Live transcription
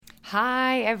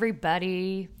Hi,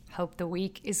 everybody. Hope the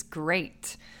week is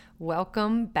great.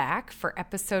 Welcome back for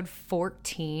episode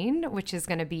 14, which is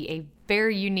going to be a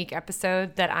very unique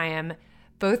episode that I am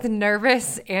both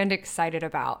nervous and excited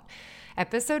about.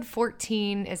 Episode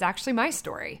 14 is actually my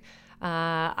story.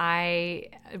 I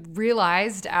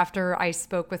realized after I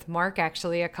spoke with Mark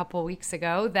actually a couple weeks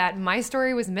ago that my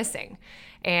story was missing.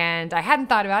 And I hadn't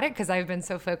thought about it because I've been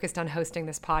so focused on hosting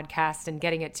this podcast and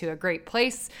getting it to a great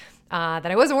place that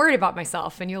I wasn't worried about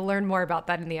myself. And you'll learn more about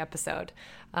that in the episode.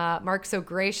 Mark so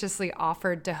graciously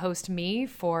offered to host me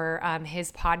for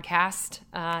his podcast.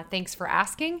 Thanks for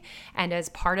asking. And as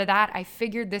part of that, I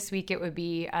figured this week it would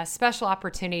be a special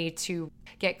opportunity to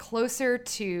get closer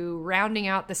to rounding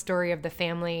out the story of the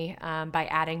family by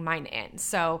adding mine in.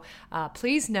 So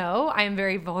please know I am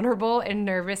very vulnerable and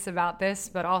nervous about this,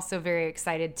 but also very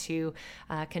excited to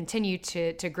continue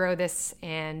to grow this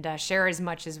and share as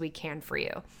much as we can for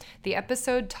you. The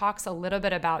episode talks a little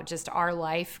bit about just our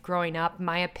life growing up,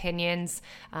 my opinions,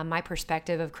 my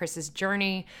perspective of Chris's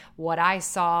journey, what I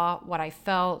saw, what I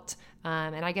felt,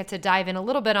 and I get to dive in a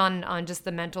little bit on just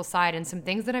the mental side and some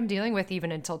things that I'm dealing with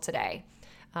even until today.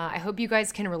 I hope you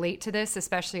guys can relate to this,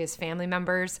 especially as family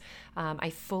members. I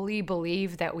fully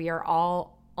believe that we are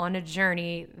all on a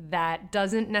journey that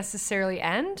doesn't necessarily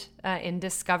end in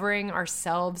discovering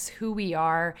ourselves, who we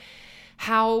are,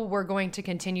 how we're going to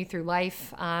continue through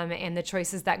life, and the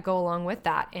choices that go along with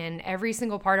that. And every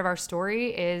single part of our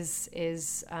story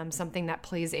is something that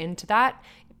plays into that.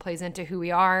 It plays into who we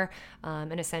are,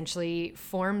 and essentially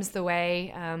forms the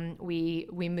way we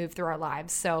move through our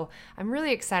lives. So I'm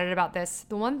really excited about this.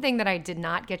 The one thing that I did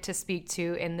not get to speak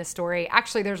to in the story,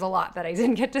 actually there's a lot that I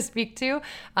didn't get to speak to,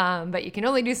 but you can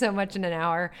only do so much in an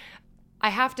hour. I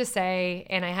have to say,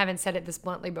 and I haven't said it this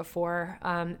bluntly before,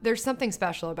 there's something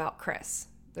special about Chris.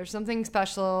 There's something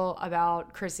special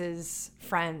about Chris's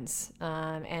friends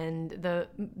and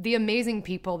the amazing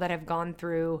people that have gone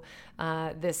through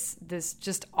this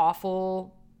just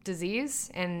awful disease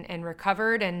and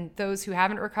recovered, and those who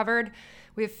haven't recovered.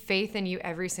 We have faith in you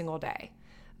every single day.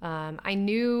 I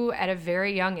knew at a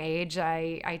very young age,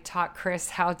 I taught Chris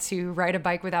how to ride a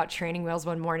bike without training wheels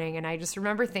one morning. And I just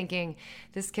remember thinking,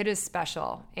 this kid is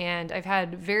special. And I've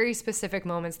had very specific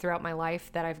moments throughout my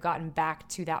life that I've gotten back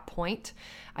to that point.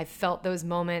 I've felt those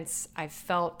moments. I've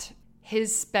felt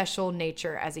his special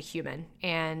nature as a human.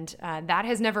 And that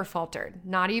has never faltered,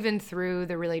 not even through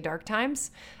the really dark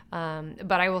times.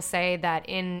 But I will say that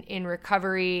in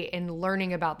recovery, in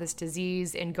learning about this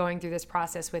disease, in going through this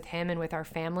process with him and with our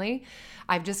family,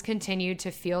 I've just continued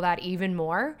to feel that even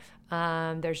more.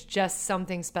 There's just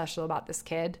something special about this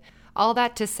kid. All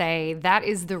that to say, that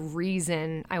is the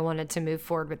reason I wanted to move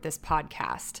forward with this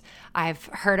podcast. I've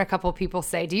heard a couple people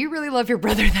say, do you really love your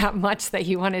brother that much that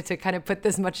you wanted to kind of put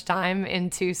this much time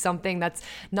into something that's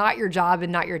not your job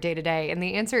and not your day-to-day? And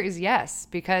the answer is yes,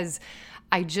 because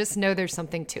I just know there's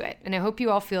something to it. And I hope you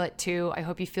all feel it too. I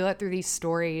hope you feel it through these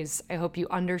stories. I hope you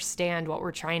understand what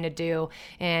we're trying to do,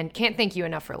 and can't thank you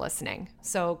enough for listening.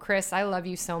 So Chris, I love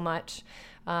you so much.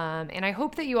 And I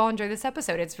hope that you all enjoy this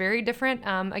episode. It's very different.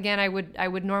 Again, I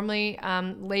would normally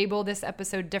label this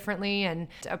episode differently and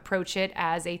approach it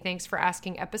as a thanks for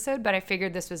asking episode, but I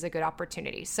figured this was a good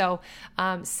opportunity. So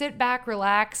sit back,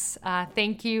 relax.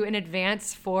 Thank you in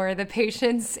advance for the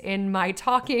patience in my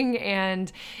talking and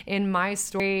in my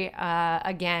story.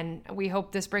 Again, we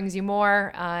hope this brings you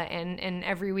more, and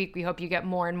every week we hope you get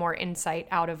more and more insight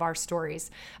out of our stories.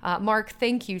 Mark,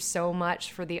 thank you so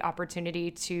much for the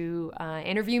opportunity to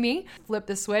interview me, flip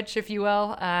the switch, if you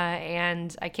will,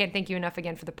 and I can't thank you enough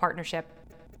again for the partnership.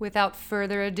 Without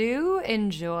further ado,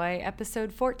 enjoy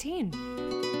episode 14.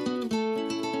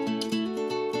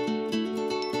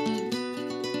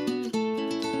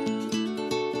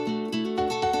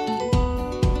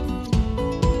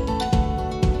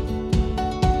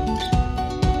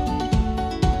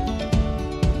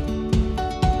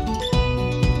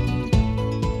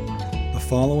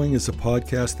 The following is a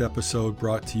podcast episode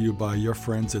brought to you by your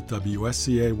friends at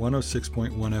WSCA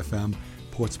 106.1 FM,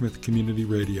 Portsmouth Community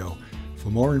Radio. For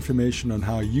more information on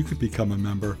how you could become a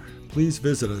member, please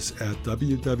visit us at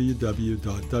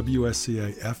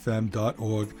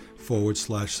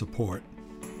www.wscafm.org/support.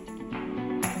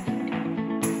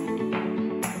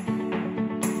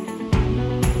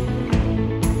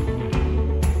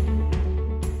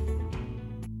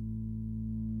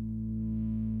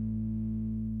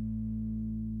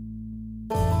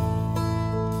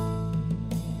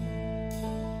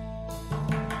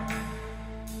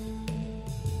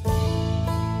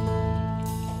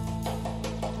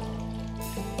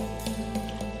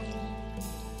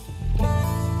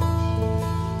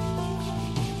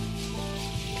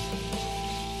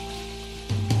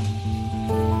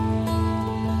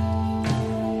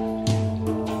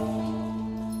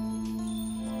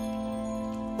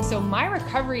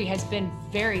 recovery has been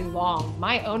very long.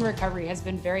 My own recovery has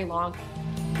been very long.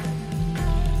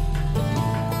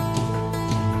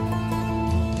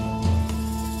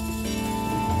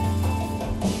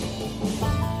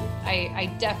 I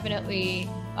definitely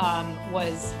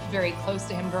was very close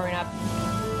to him growing up.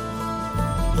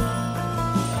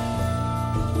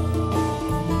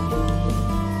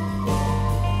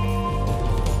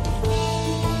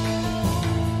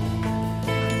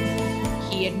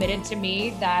 He admitted to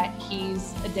me that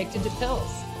he's addicted to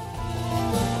pills.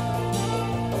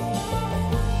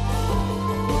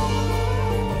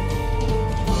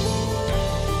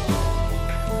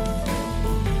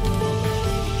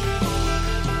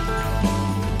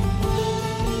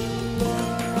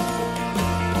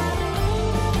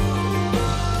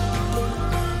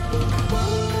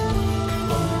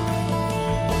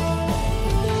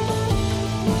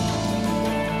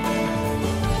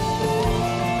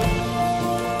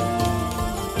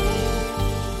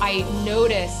 I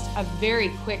noticed a very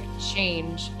quick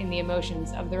change in the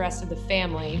emotions of the rest of the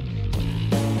family.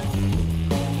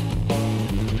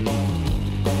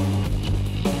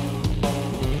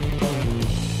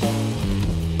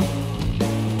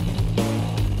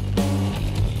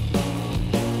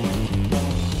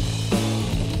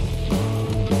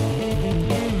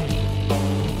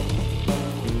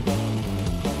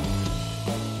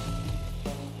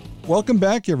 Welcome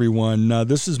back, everyone.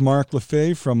 This is Mark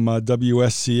Lefebvre from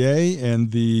WSCA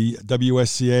and the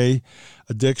WSCA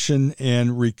Addiction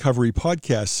and Recovery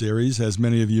podcast series. As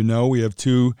many of you know, we have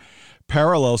two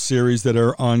parallel series that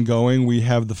are ongoing. We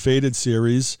have the Faded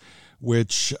series,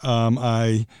 which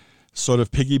I sort of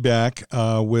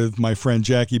piggyback with my friend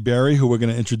Jackie Berry, who we're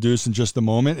going to introduce in just a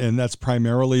moment. And that's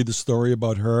primarily the story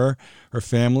about her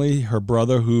family, her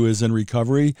brother who is in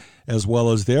recovery, as well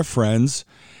as their friends.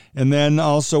 And then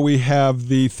also we have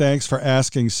the Thanks for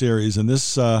Asking series, and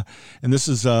this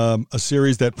is a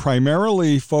series that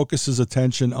primarily focuses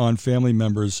attention on family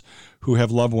members who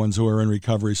have loved ones who are in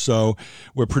recovery. So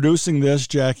we're producing this,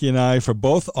 Jackie and I, for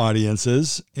both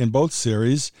audiences in both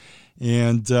series.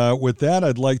 And with that,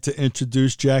 I'd like to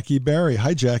introduce Jackie Berry.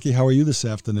 Hi, Jackie. How are you this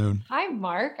afternoon? Hi,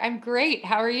 Mark. I'm great.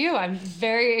 How are you? I'm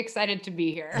very excited to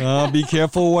be here. Be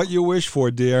careful what you wish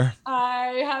for, dear.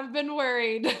 I have been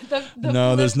worried.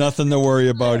 No, there's nothing to worry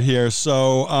about here.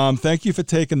 So thank you for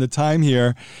taking the time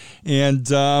here. And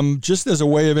just as a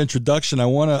way of introduction, I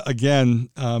want to, again,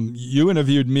 you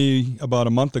interviewed me about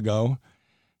a month ago.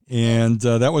 And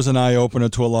that was an eye-opener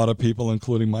to a lot of people,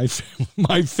 including my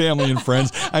family and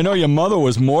friends. I know your mother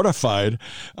was mortified.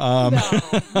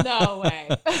 No way.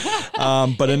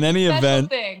 But in any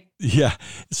event, yeah.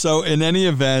 So in any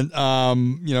event,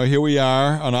 here we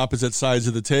are on opposite sides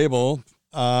of the table,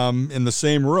 in the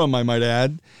same room, I might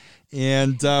add.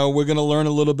 And we're going to learn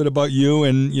a little bit about you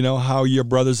and, how your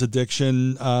brother's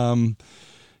addiction,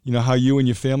 how you and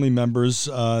your family members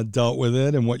dealt with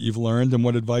it and what you've learned and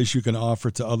what advice you can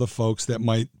offer to other folks that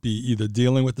might be either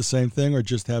dealing with the same thing or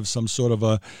just have some sort of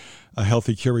a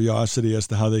healthy curiosity as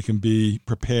to how they can be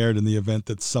prepared in the event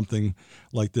that something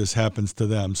like this happens to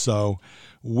them. So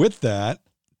with that,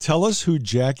 tell us who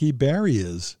Jackie Berry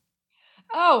is.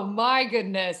 Oh my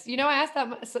goodness. I ask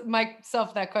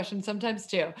myself that question sometimes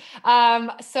too.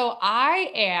 So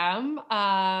I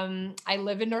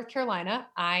live in North Carolina.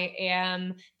 I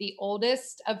am the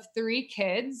oldest of three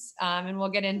kids. And we'll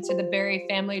get into the Berry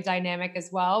family dynamic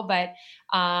as well. But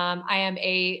I am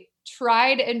a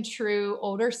tried and true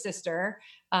older sister.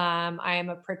 I am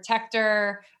a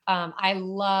protector. I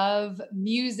love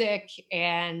music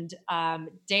and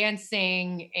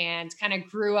dancing and kind of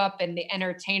grew up in the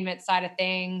entertainment side of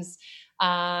things.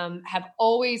 Have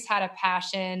always had a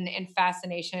passion and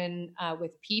fascination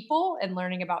with people and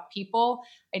learning about people.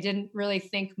 I didn't really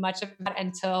think much of that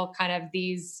until kind of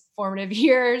these formative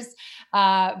years.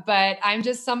 But I'm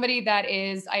just somebody that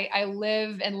I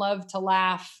live and love to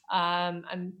laugh.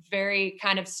 I'm very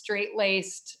kind of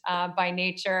straight-laced by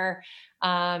nature.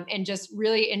 And just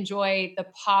really enjoy the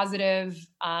positive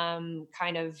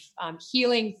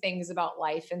healing things about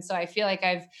life. And so I feel like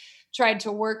I've tried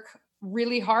to work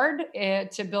really hard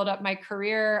to build up my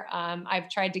career. I've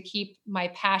tried to keep my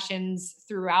passions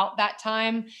throughout that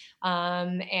time,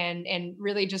 and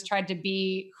really just tried to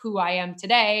be who I am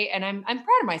today. And I'm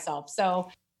proud of myself.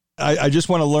 So I just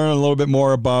want to learn a little bit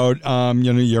more about,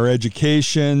 your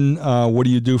education. What do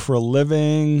you do for a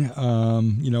living?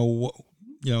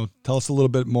 Tell us a little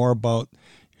bit more about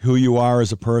who you are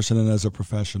as a person and as a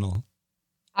professional.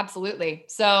 Absolutely.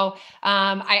 So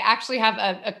I actually have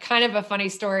a kind of a funny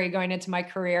story going into my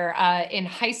career in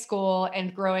high school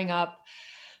and growing up.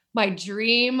 My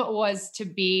dream was to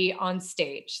be on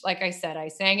stage. Like I said, I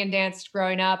sang and danced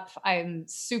growing up. I'm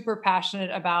super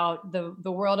passionate about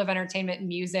the world of entertainment and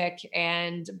music,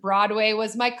 and Broadway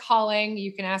was my calling.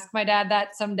 You can ask my dad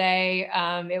that someday.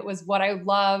 It was what I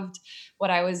loved, what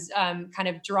I was kind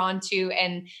of drawn to.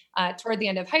 And toward the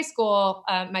end of high school,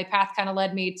 my path kind of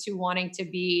led me to wanting to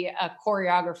be a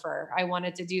choreographer. I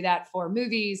wanted to do that for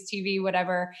movies, TV,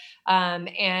 whatever.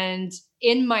 And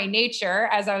in my nature,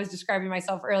 as I was describing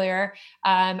myself earlier,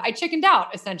 I chickened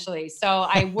out essentially. So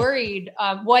I worried,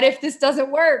 what if this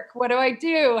doesn't work? What do I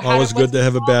do? Always good to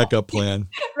have a backup plan.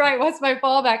 Right. What's my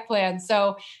fallback plan?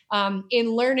 So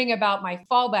in learning about my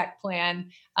fallback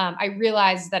plan, I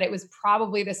realized that it was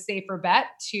probably the safer bet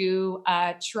to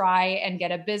try and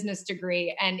get a business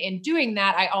degree. And in doing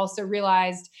that, I also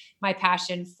realized my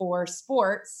passion for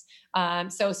sports.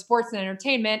 So sports and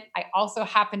entertainment. I also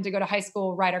happened to go to high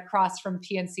school right across from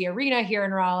PNC Arena here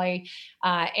in Raleigh,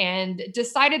 and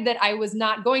decided that I was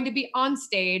not going to be on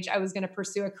stage. I was going to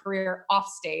pursue a career off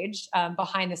stage,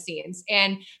 behind the scenes.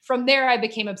 And from there, I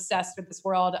became obsessed with this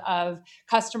world of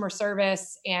customer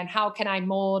service and how can I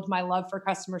mold my love for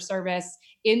customer service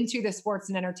into the sports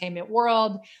and entertainment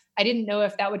world. I didn't know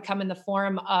if that would come in the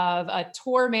form of a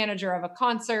tour manager of a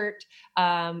concert,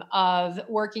 of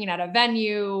working at a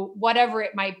venue, whatever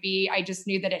it might be. I just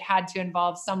knew that it had to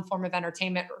involve some form of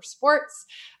entertainment or sports.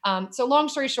 So long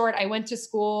story short, I went to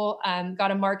school, got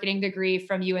a marketing degree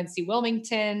from UNC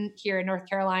Wilmington here in North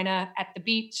Carolina at the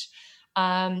beach,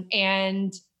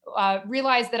 and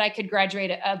realized that I could graduate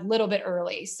a little bit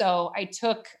early. So I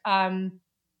took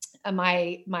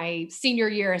my senior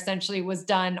year essentially was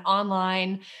done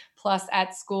online plus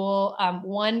at school,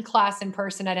 one class in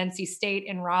person at NC State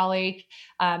in Raleigh,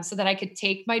 so that I could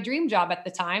take my dream job at the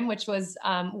time, which was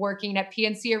working at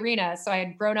PNC Arena. So I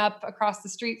had grown up across the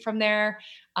street from there.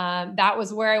 That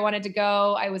was where I wanted to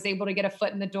go. I was able to get a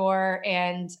foot in the door.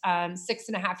 And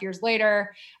 6.5 years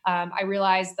later, I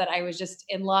realized that I was just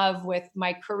in love with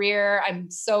my career.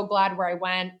 I'm so glad where I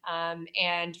went.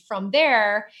 And from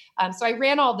there, so I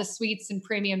ran all the suites and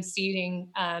premium seating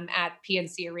at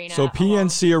PNC Arena. So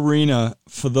PNC Arena,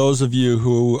 for those of you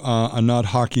who are not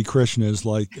hockey Krishnas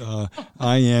like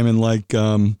I am, and like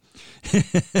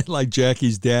like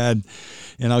Jackie's dad,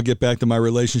 and I'll get back to my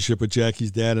relationship with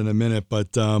Jackie's dad in a minute,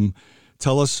 but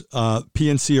tell us,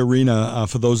 PNC Arena,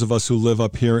 for those of us who live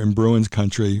up here in Bruins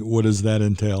country, what does that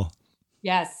entail?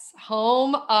 Yes,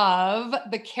 home of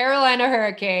the Carolina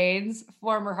Hurricanes,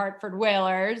 former Hartford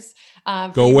Whalers.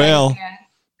 Go Whale.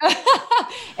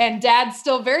 And Dad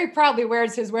still very proudly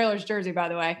wears his Whalers jersey, by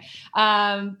the way.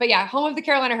 But yeah, home of the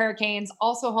Carolina Hurricanes,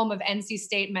 also home of NC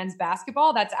State men's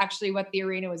basketball. That's actually what the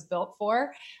arena was built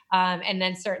for. And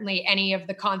then certainly any of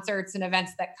the concerts and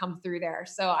events that come through there.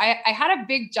 So I had a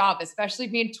big job, especially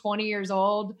being 20 years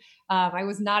old. I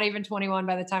was not even 21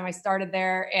 by the time I started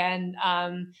there, and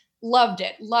loved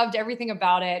it, loved everything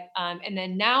about it. And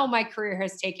then now my career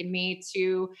has taken me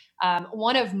to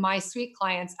one of my suite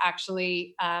clients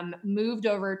actually moved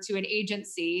over to an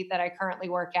agency that I currently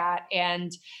work at.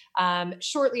 And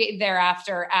shortly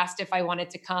thereafter asked if I wanted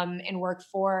to come and work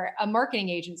for a marketing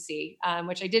agency,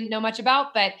 which I didn't know much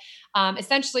about. But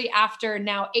essentially after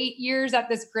now 8 years at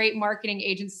this great marketing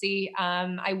agency,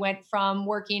 I went from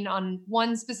working on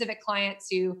one specific client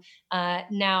to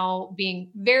now being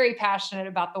very passionate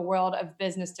about the world of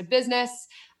business to business.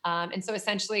 And so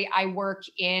essentially I work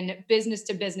in business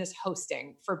to business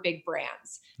hosting for big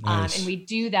brands. Nice. And we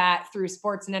do that through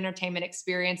sports and entertainment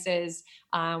experiences.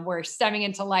 We're stemming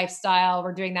into lifestyle.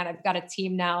 We're doing that. I've got a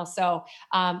team now. So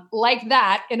like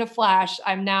that in a flash,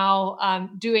 I'm now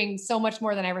doing so much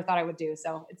more than I ever thought I would do.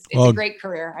 So it's a great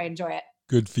career. I enjoy it.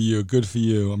 Good for you. Good for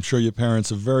you. I'm sure your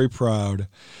parents are very proud.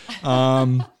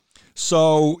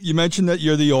 So you mentioned that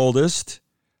you're the oldest.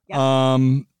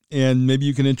 Yep. And maybe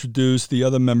you can introduce the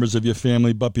other members of your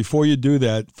family. But before you do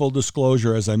that, full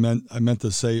disclosure, as I meant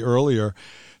to say earlier.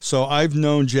 So I've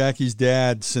known Jackie's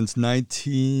dad since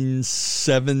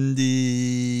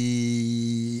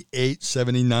 1978,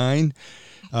 79.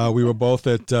 We were both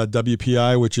at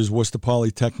WPI, which is Worcester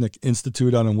Polytechnic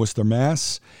Institute out in Worcester,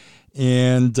 Mass.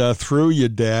 And through your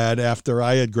dad, after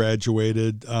I had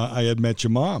graduated, I had met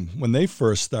your mom when they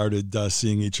first started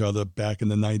seeing each other back in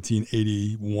the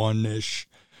 1981-ish.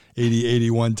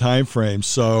 80-81 time frame.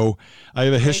 So I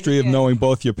have a history of knowing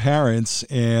both your parents,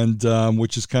 and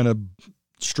which is kind of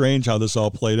strange how this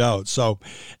all played out. So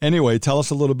anyway, tell us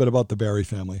a little bit about the Barry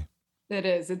family. It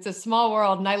is. It's a small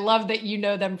world, and I love that you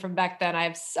know them from back then. I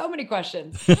have so many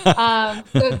questions. So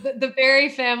the Barry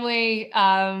family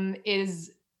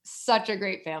is such a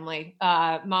great family.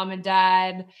 Mom and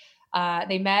dad,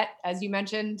 They met, as you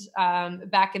mentioned,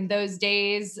 back in those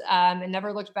days, and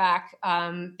never looked back.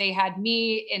 They had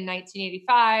me in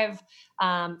 1985,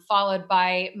 followed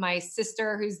by my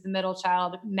sister, who's the middle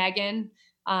child, Megan,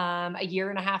 a year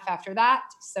and a half after that.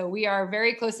 So we are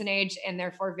very close in age and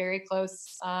therefore very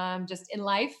close just in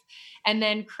life. And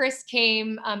then Chris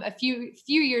came a few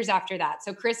years after that.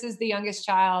 So Chris is the youngest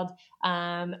child,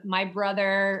 my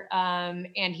brother,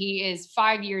 and he is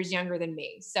 5 years younger than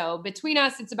me. So between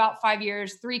us, it's about 5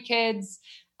 years, 3 kids,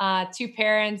 2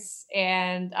 parents,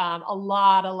 and a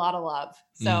lot of love.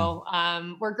 So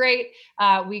we're great.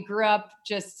 We grew up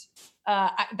just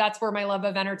that's where my love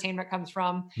of entertainment comes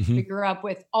from. Mm-hmm. We grew up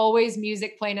with always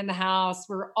music playing in the house.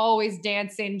 We're always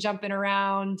dancing, jumping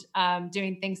around,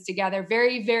 doing things together.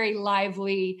 Very, very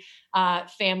lively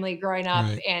family growing up.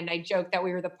 Right. And I joke that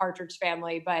we were the Partridge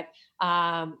Family, but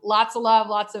lots of love,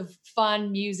 lots of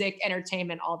fun, music,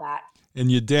 entertainment, all that.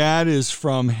 And your dad is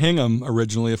from Hingham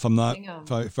originally, if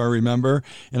I remember.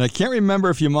 And I can't remember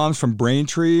if your mom's from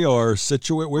Braintree or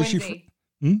Scituate. Where's she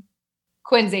from?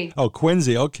 Quincy. Oh,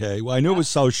 Quincy. Okay. Well, I knew it was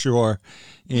South Shore,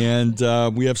 and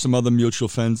we have some other mutual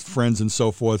friends and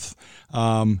so forth.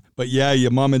 But yeah,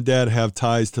 your mom and dad have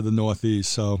ties to the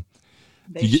Northeast. So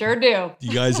they sure do. Do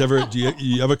you guys ever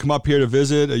you ever come up here to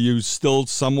visit? Are you still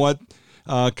somewhat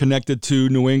connected to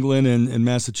New England and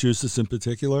Massachusetts in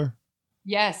particular?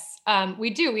 Yes,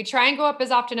 we do. We try and go up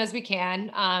as often as we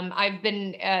can. I've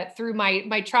been through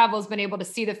my travels, been able to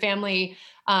see the family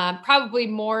probably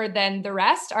more than the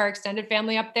rest, our extended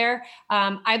family up there.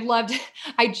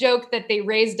 I joke that they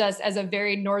raised us as a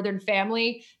very Northern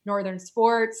family, Northern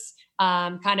sports,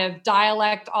 kind of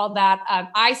dialect, all that.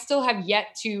 I still have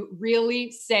yet to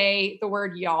really say the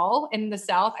word y'all in the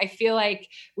South. I feel like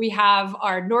we have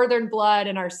our Northern blood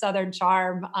and our Southern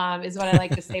charm, is what I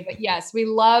like to say. But yes, we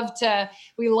love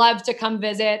to come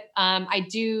visit. I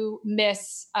do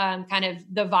miss kind of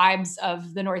the vibes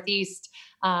of the Northeast.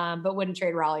 But wouldn't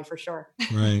trade Raleigh for sure.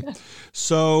 Right.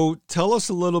 So tell us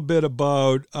a little bit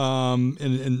about,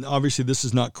 and obviously this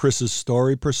is not Chris's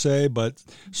story per se, but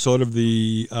sort of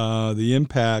the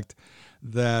impact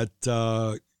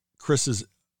that Chris's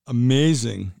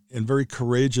amazing and very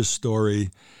courageous story,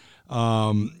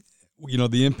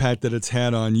 the impact that it's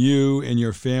had on you and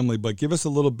your family. But give us a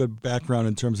little bit of background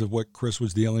in terms of what Chris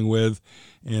was dealing with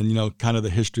and, kind of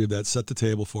the history of that. Set the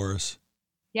table for us.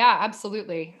 Yeah,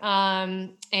 absolutely.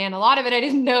 And a lot of it I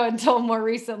didn't know until more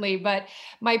recently, but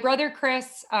my brother,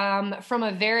 Chris, from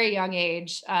a very young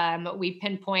age, we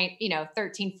pinpoint,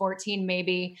 13, 14,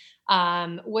 maybe,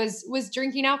 was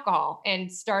drinking alcohol and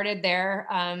started there,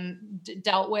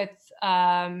 dealt with,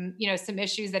 some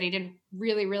issues that he didn't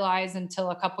really realize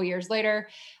until a couple years later,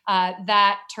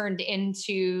 that turned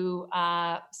into,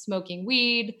 smoking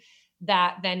weed.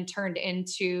 That then turned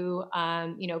into,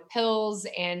 pills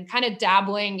and kind of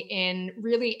dabbling in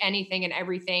really anything and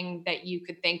everything that you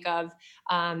could think of.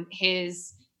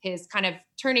 His kind of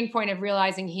turning point of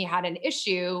realizing he had an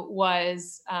issue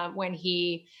was when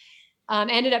he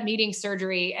ended up needing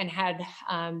surgery and had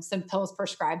some pills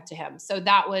prescribed to him. So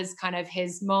that was kind of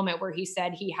his moment where he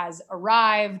said he has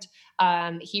arrived.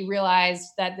 He realized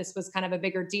that this was kind of a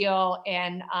bigger deal.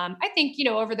 And I think,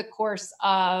 over the course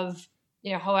of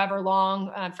however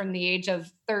long, from the age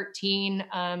of 13,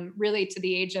 really to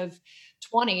the age of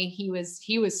 20, he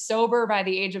was sober by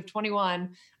the age of 21.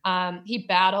 He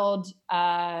battled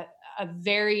a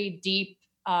very deep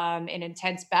and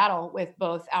intense battle with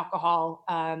both alcohol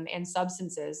and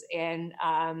substances, and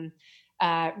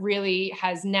really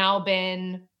has now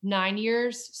been 9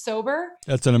 years sober.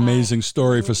 That's an amazing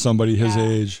story for somebody his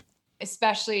age.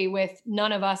 Especially with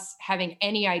none of us having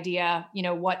any idea,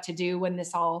 what to do when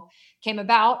this all came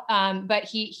about. But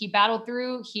he battled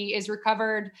through, he is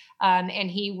recovered, and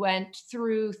he went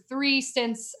through 3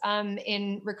 stints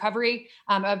in recovery,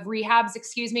 of rehabs,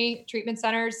 treatment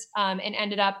centers, and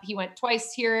ended up, he went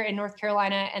twice here in North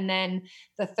Carolina and then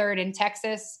the 3rd in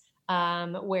Texas,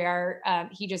 where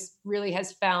he just really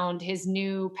has found his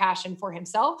new passion for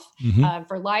himself,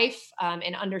 for life,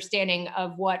 and understanding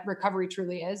of what recovery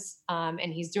truly is.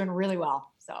 And he's doing really well.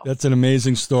 So that's an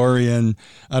amazing story. And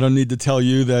I don't need to tell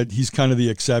you that he's kind of the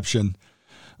exception.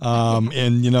 And,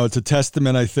 it's a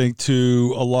testament, I think,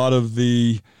 to a lot of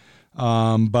the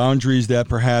boundaries that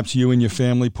perhaps you and your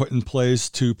family put in place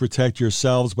to protect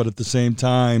yourselves, but at the same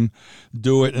time,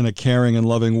 do it in a caring and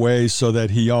loving way so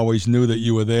that he always knew that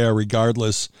you were there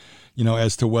regardless,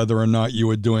 as to whether or not you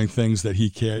were doing things that he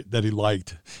cared, that he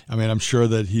liked. I mean, I'm sure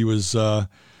that he was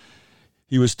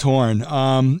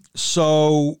torn.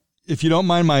 So if you don't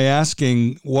mind my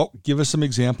asking, give us some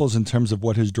examples in terms of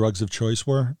what his drugs of choice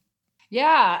were.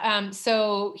 Yeah.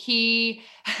 So the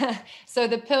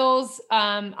pills,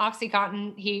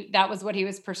 OxyContin, that was what he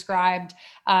was prescribed.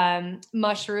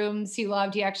 Mushrooms, he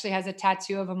loved. He actually has a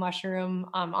tattoo of a mushroom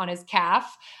on his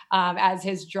calf as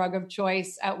his drug of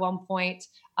choice at one point.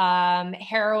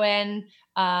 Heroin,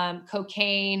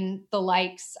 cocaine, the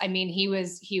likes. I mean, he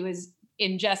was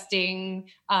ingesting,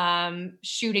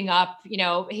 shooting up.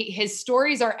 His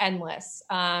stories are endless,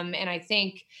 and I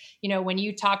think when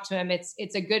you talk to him,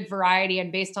 it's a good variety.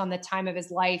 And based on the time of his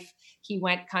life, he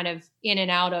went kind of in and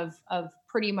out of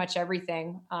pretty much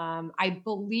everything. I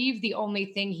believe the only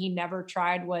thing he never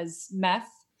tried was meth.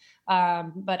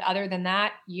 But other than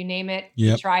that, you name it,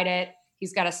 Yep. He tried it.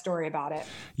 He's got a story about it.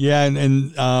 Yeah.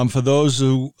 And for those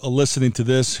who are listening to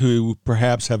this, who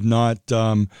perhaps have not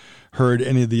heard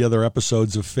any of the other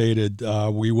episodes of Faded,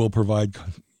 we will provide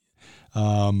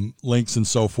links and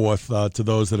so forth to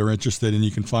those that are interested. And you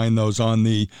can find those on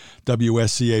the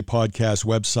WSCA podcast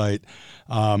website.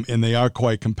 And they are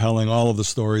quite compelling, all of the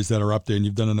stories that are up there. And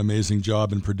you've done an amazing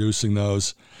job in producing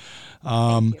those.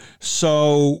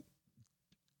 So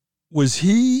was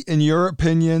he, in your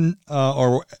opinion,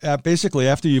 basically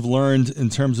after you've learned in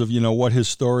terms of, what his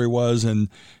story was and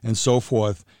so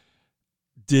forth,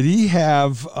 did he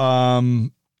have,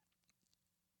 was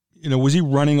he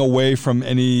running away from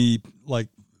any like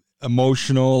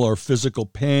emotional or physical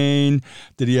pain?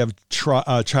 Did he have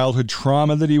childhood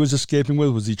trauma that he was escaping with?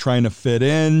 Was he trying to fit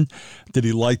in? Did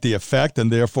he like the effect and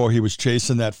therefore he was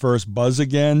chasing that first buzz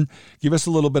again? Give us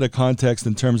a little bit of context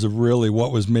in terms of really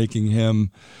what was making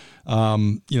him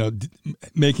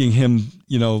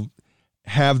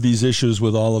have these issues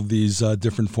with all of these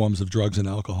different forms of drugs and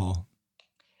alcohol.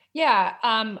 Yeah.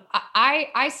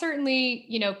 I certainly,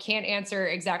 can't answer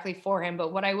exactly for him,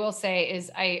 but what I will say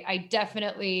is I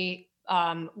definitely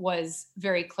was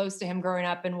very close to him growing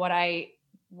up. And what I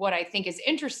think is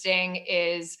interesting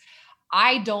is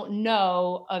I don't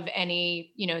know of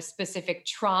any, specific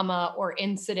trauma or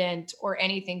incident or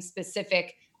anything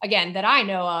specific, again, that I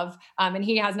know of. And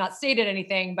he has not stated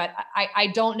anything, but I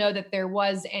don't know that there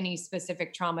was any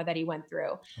specific trauma that he went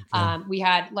through. Okay. We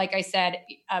had, like I said,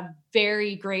 a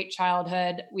very great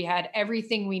childhood. We had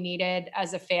everything we needed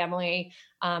as a family,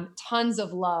 tons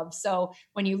of love. So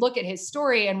when you look at his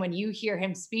story and when you hear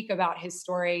him speak about his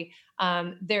story,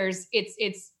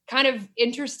 it's kind of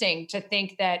interesting to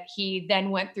think that he then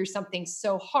went through something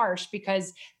so harsh,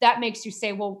 because that makes you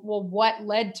say, well, what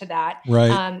led to that?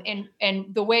 Right. And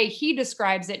the way he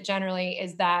describes it generally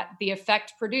is that the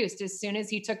effect produced as soon as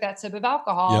he took that sip of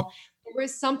alcohol, yep, there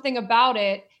was something about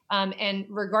it. And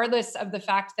regardless of the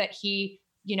fact that he,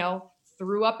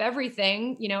 threw up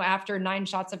everything, after 9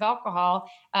 shots of alcohol,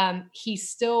 he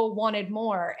still wanted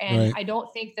more. And right, I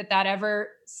don't think that ever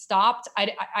stopped.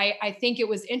 I think it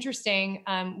was interesting.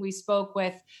 We spoke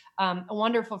with a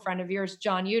wonderful friend of yours,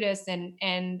 John Udis,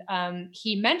 and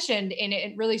he mentioned, and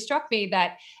it really struck me,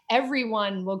 that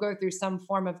everyone will go through some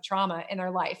form of trauma in their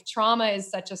life. Trauma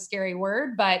is such a scary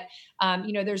word, but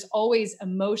there's always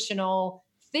emotional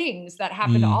things that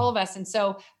happen to all of us. And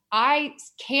so I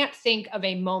can't think of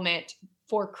a moment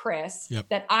for Chris, yep,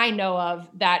 that I know of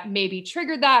that maybe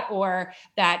triggered that or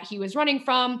that he was running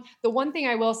from. The one thing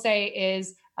I will say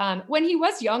is when he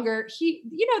was younger, he,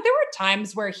 there were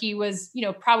times where he was,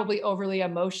 probably overly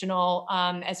emotional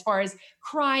as far as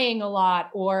crying a lot,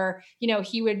 or,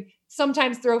 he would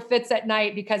sometimes throw fits at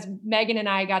night because Megan and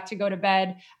I got to go to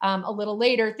bed a little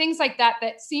later, things like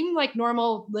that seemed like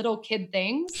normal little kid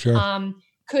things. Sure.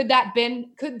 Could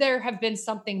there have been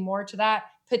something more to that?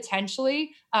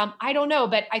 Potentially. I don't know,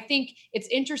 but I think it's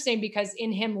interesting because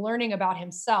in him learning about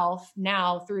himself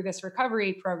now through this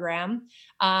recovery program,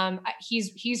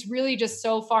 he's really just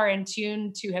so far in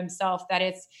tune to himself that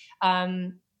it's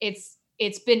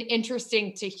been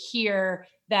interesting to hear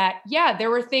that, yeah, there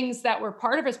were things that were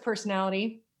part of his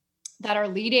personality that are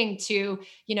leading to,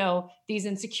 these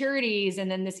insecurities and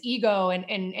then this ego.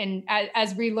 And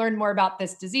as we learn more about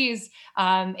this disease,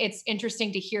 it's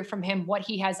interesting to hear from him what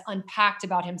he has unpacked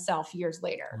about himself years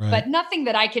later, right, but nothing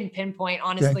that I can pinpoint,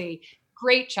 honestly. Okay.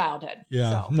 Great childhood.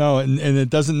 Yeah, so. No. And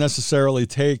it doesn't necessarily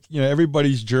take,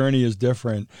 everybody's journey is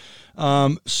different.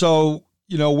 So,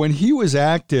 when he was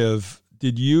active,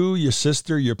 did you, your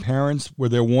sister, your parents, were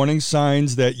there warning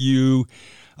signs that you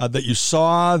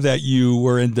saw, that you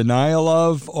were in denial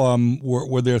of?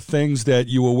 Were there things that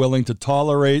you were willing to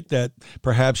tolerate that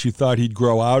perhaps you thought he'd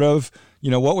grow out of?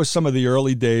 What was some of the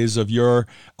early days of your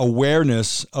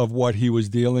awareness of what he was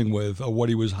dealing with, or what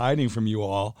he was hiding from you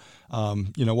all?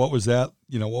 What was that?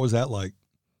 What was that like?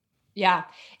 Yeah,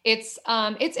 it's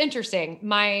interesting.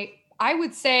 I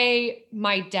would say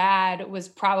my dad was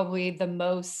probably the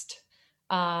most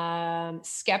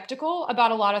skeptical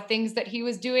about a lot of things that he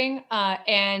was doing.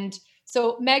 And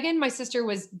so Megan, my sister,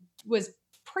 was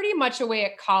pretty much away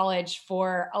at college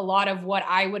for a lot of what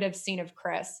I would have seen of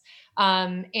Chris.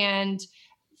 And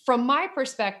from my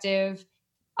perspective,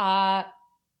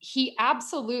 he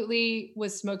absolutely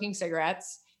was smoking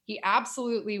cigarettes. He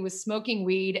absolutely was smoking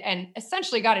weed and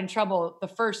essentially got in trouble the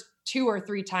first 2 or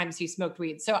 3 times he smoked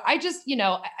weed. So I just,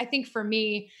 I think for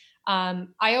me,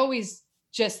 I always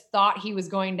just thought he was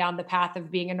going down the path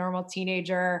of being a normal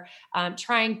teenager,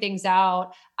 trying things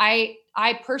out. I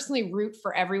personally root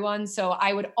for everyone, so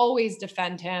I would always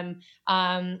defend him.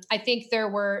 I think there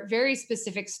were very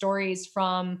specific stories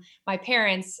from my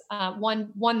parents.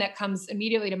 One that comes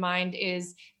immediately to mind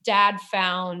is Dad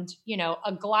found,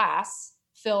 a glass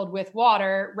filled with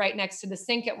water right next to the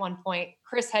sink at one point.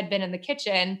 Chris had been in the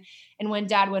kitchen, and when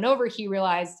Dad went over, he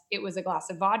realized it was a glass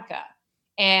of vodka.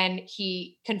 And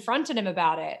he confronted him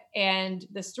about it. And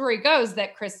the story goes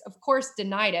that Chris, of course,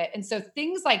 denied it. And so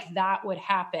things like that would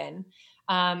happen.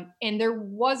 And there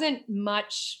wasn't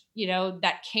much,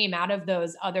 that came out of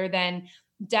those other than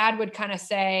Dad would kind of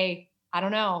say, I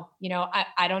don't know,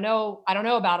 I don't know. I don't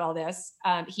know about all this.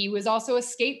 He was also a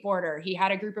skateboarder. He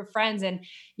had a group of friends, and,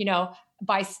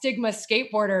 by stigma,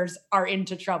 skateboarders are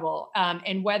into trouble.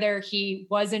 And whether he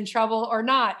was in trouble or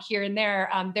not here and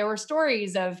there were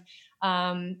stories of,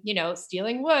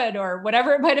 stealing wood or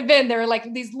whatever it might have been. There were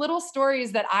like these little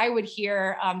stories that I would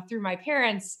hear through my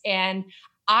parents. And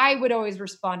I would always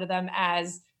respond to them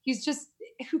as, he's just,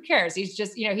 who cares? He's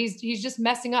just, he's just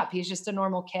messing up. He's just a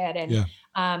normal kid. And, Yeah.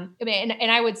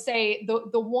 And I would say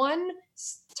the one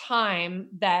time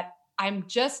that I'm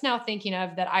just now thinking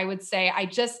of that I would say I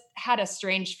just had a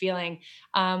strange feeling.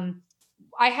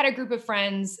 I had a group of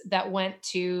friends that went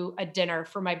to a dinner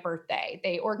for my birthday.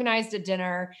 They organized a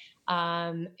dinner.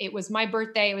 It was my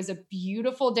birthday. It was a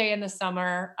beautiful day in the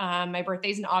summer. My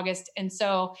birthday's in August. And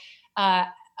so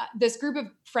this group of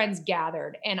friends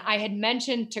gathered, and I had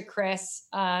mentioned to Chris,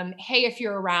 hey, if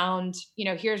you're around,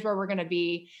 here's where we're going to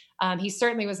be. He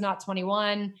certainly was not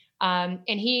 21. And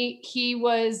he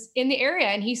was in the area,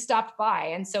 and he stopped by.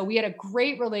 And so we had a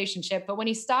great relationship, but when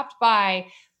he stopped by,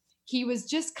 he was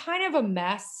just kind of a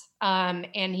mess.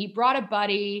 And he brought a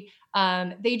buddy.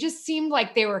 They just seemed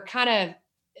like they were kind of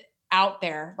out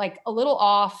there, like a little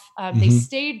off. They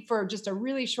stayed for just a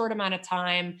really short amount of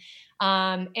time.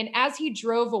 And as he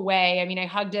drove away, I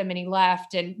hugged him and he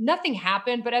left and nothing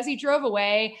happened. But as he drove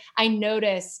away, I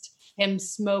noticed him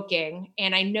smoking,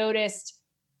 and I noticed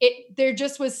there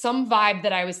just was some vibe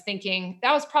that I was thinking,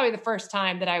 that was probably the first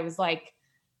time that I was like,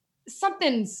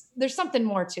 there's something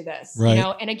more to this,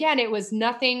 right. And again, it was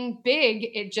nothing big.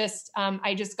 It just,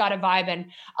 I just got a vibe. And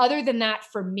other than that,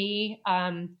 for me,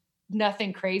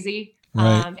 nothing crazy.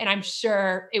 Right. And I'm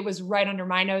sure it was right under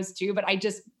my nose too, but I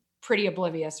just pretty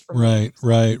oblivious for me.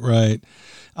 Right.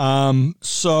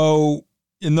 So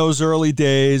in those early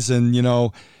days, and,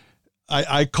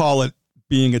 I call it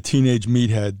being a teenage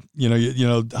meathead,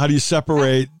 how do you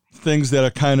separate things that are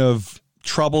kind of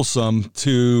troublesome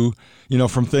to,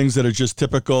 from things that are just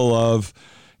typical of,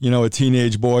 a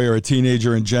teenage boy or a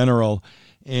teenager in general.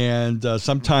 And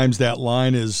sometimes that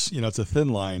line is, it's a thin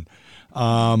line.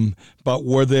 But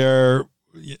were there,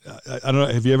 I don't know,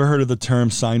 have you ever heard of the term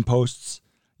signposts?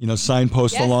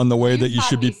 Signposts along the way that you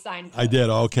should be. I did.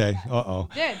 Okay.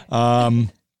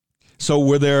 Did. So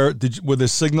were there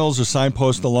signals or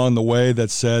signposts along the way that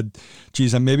said,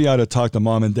 geez, maybe I ought to talk to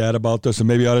Mom and Dad about this, and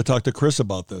maybe I ought to talk to Chris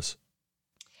about this?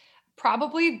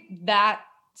 Probably that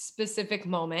specific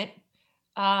moment.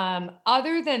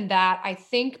 Other than that, I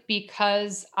think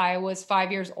because I was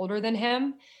 5 years older than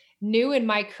him, new in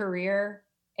my career,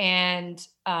 and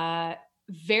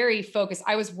very focused.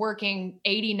 I was working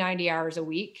 80, 90 hours a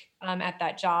week at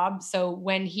that job. So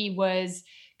when he was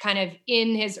kind of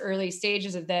in his early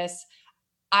stages of this,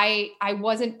 I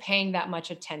wasn't paying that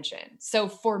much attention. So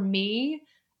for me,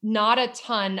 not a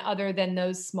ton other than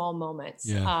those small moments.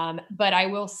 Yeah. But I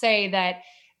will say that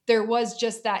there was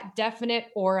just that definite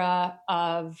aura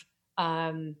of,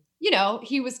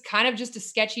 he was kind of just a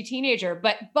sketchy teenager,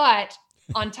 but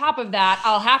on top of that,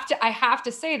 I have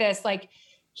to say this, like,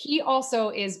 he also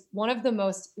is one of the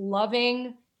most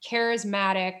loving,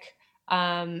 charismatic,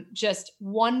 just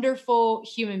wonderful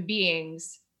human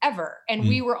beings ever. And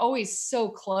we were always so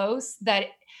close that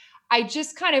I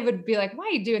just kind of would be like, why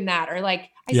are you doing that? Or like,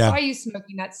 I saw you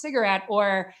smoking that cigarette,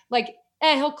 or like,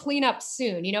 he'll clean up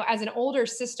soon. As an older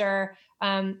sister,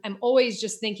 I'm always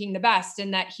just thinking the best,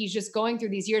 and that he's just going through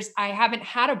these years. I haven't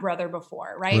had a brother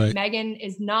before, right? Megan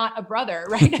is not a brother,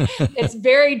 right? It's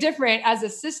very different as a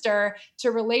sister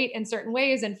to relate in certain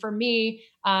ways. And for me,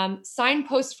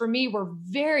 signposts for me were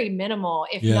very minimal,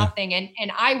 if nothing.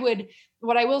 And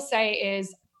what I will say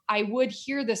is I would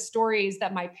hear the stories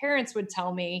that my parents would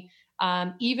tell me,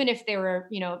 even if they were,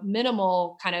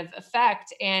 minimal kind of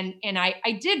effect. And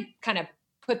I did kind of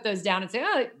put those down and say,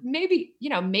 oh, maybe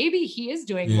he is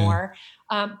doing more,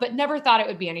 but never thought it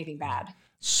would be anything bad.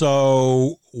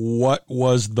 So what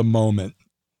was the moment?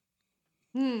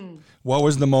 What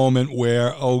was the moment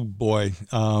where, oh boy,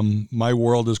 my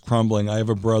world is crumbling. I have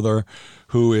a brother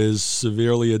who is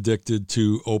severely addicted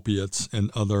to opiates and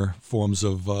other forms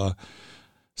of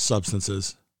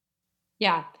substances.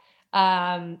 Yeah.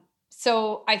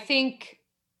 So I think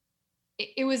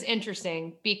it was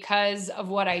interesting because of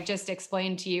what I just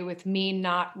explained to you, with me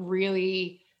not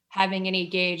really having any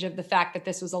gauge of the fact that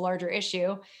this was a larger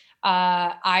issue.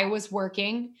 I was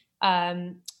working.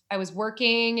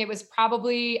 It was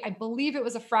probably, I believe it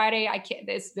was a Friday.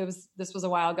 This was a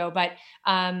while ago, but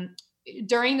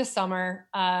during the summer,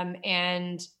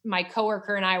 and my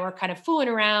coworker and I were kind of fooling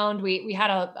around. We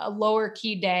had a lower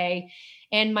key day.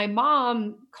 And my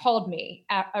mom called me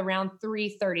at around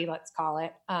 3:30, let's call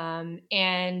it.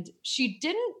 And she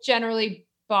didn't generally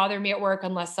bother me at work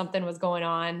unless something was going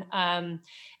on.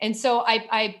 And so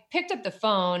I picked up the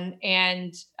phone,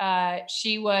 and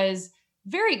she was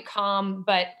very calm,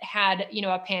 but had,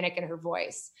 a panic in her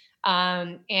voice.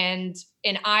 And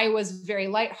I was very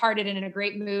lighthearted and in a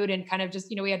great mood, and kind of just,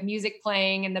 we had music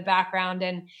playing in the background.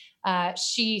 And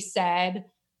she said,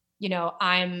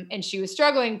 and she was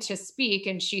struggling to speak.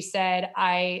 And she said,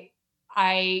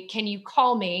 can you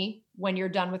call me when you're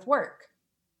done with work?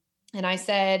 And I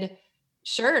said,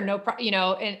 sure, no problem,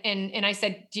 and I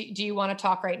said, do you want to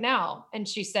talk right now? And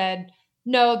she said,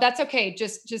 no, that's okay.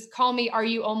 Just call me. Are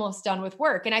you almost done with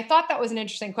work? And I thought that was an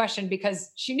interesting question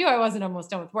because she knew I wasn't almost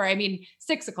done with work. I mean,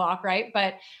 6:00, right?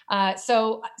 But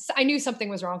so I knew something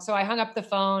was wrong. So I hung up the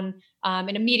phone,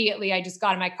 and immediately I just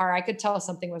got in my car. I could tell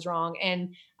something was wrong,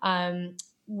 and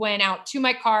went out to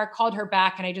my car, called her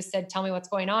back, and I just said, tell me what's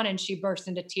going on. And she burst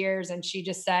into tears, and she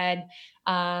just said,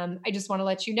 I just want to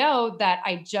let you know that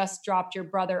I just dropped your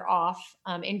brother off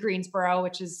in Greensboro,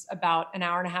 which is about an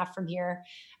hour and a half from here.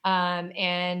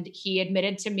 And he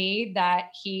admitted to me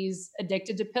that he's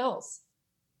addicted to pills.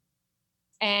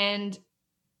 And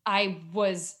I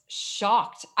was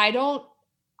shocked. I don't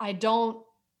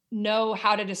know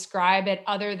how to describe it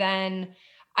other than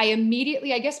I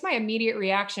guess my immediate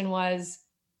reaction was,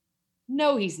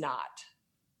 no, he's not.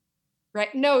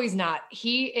 Right? No, he's not.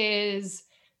 He's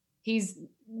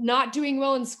not doing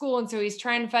well in school. And so he's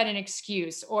trying to find an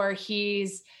excuse, or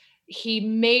he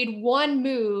made one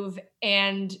move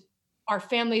and our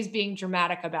family's being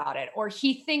dramatic about it, or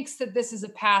he thinks that this is a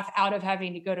path out of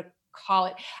having to go to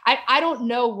college. I don't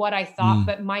know what I thought,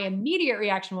 but my immediate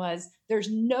reaction was, there's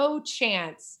no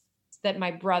chance that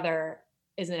my brother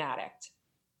is an addict.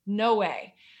 No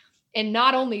way. And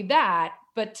not only that,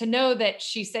 but to know that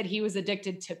she said he was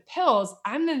addicted to pills,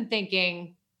 I'm then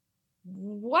thinking,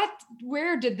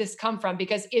 where did this come from?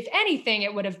 Because if anything,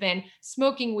 it would have been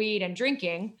smoking weed and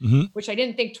drinking, which I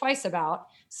didn't think twice about.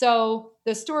 So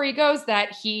the story goes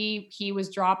that he was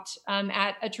dropped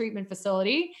at a treatment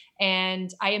facility.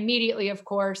 And I immediately, of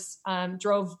course,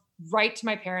 drove right to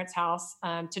my parents' house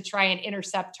to try and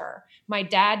intercept her. My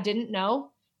dad didn't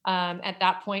know. At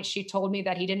that point, she told me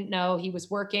that he didn't know. He was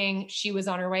working. She was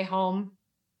on her way home.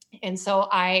 And so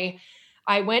I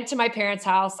went to my parents'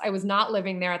 house. I was not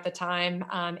living there at the time.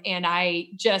 And I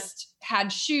just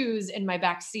had shoes in my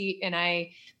back seat. And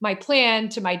my plan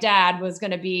to my dad was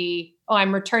going to be, oh,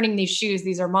 I'm returning these shoes.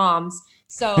 These are mom's.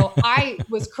 So I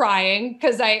was crying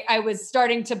because I was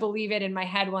starting to believe it in my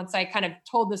head once I kind of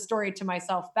told the story to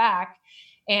myself back.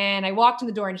 And I walked in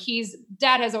the door, and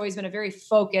dad has always been a very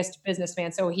focused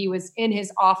businessman. So he was in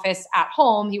his office at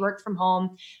home. He worked from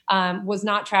home, was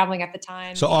not traveling at the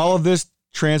time. So all of this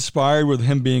transpired with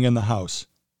him being in the house.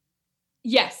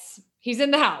 Yes, he's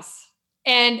in the house.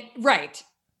 And right.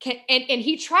 And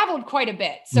he traveled quite a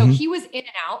bit. So he was in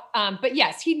and out. But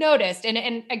yes, he noticed.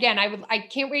 And again, I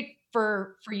can't wait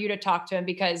for you to talk to him,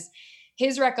 because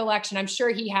his recollection, I'm sure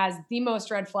he has the most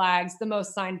red flags, the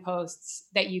most signposts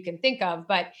that you can think of,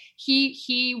 but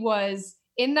he was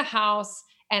in the house,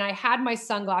 and I had my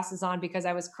sunglasses on because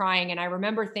I was crying. And I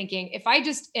remember thinking, if I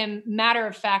just am matter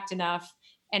of fact enough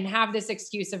and have this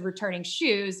excuse of returning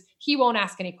shoes, he won't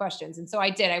ask any questions. And so I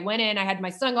did. I went in, I had my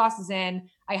sunglasses in,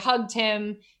 I hugged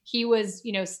him. He was,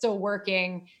 still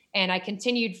working, and I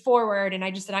continued forward, and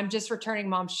I just said, I'm just returning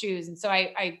mom's shoes. And so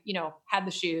I had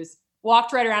the shoes,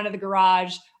 walked right around to the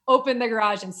garage, opened the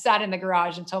garage, and sat in the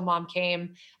garage until mom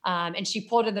came. And she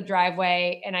pulled in the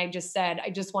driveway, and I just said, I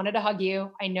just wanted to hug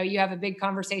you. I know you have a big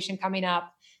conversation coming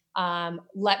up.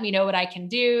 Let me know what I can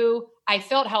do. I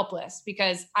felt helpless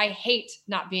because I hate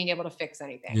not being able to fix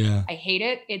anything. Yeah. I hate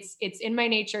it. It's in my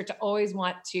nature to always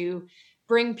want to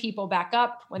bring people back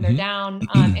up when they're down.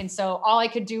 And so all I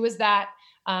could do was that.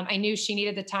 I knew she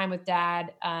needed the time with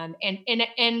dad.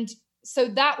 And so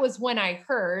that was when I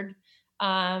heard,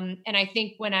 and I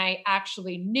think when I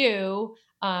actually knew,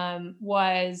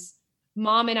 was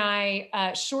mom and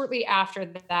I, shortly after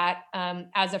that,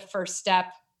 as a first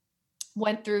step,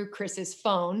 went through Chris's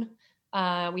phone.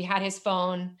 We had his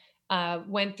phone,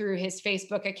 went through his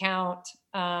Facebook account,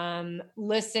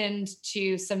 listened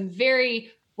to some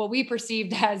what we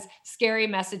perceived as scary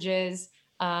messages,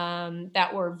 that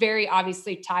were very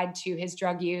obviously tied to his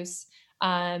drug use.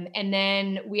 And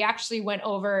then we actually went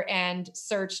over and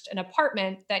searched an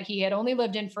apartment that he had only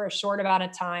lived in for a short amount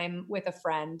of time with a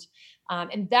friend.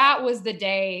 And that was the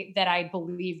day that I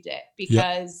believed it,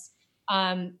 because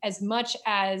as much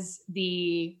as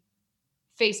the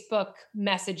Facebook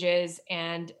messages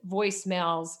and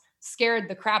voicemails scared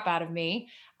the crap out of me,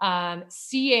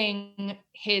 seeing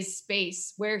his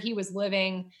space where he was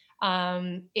living,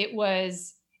 there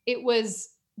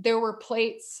were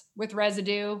plates with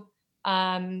residue.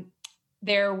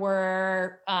 There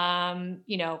were,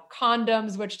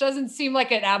 condoms, which doesn't seem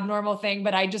like an abnormal thing,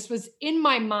 but I just was in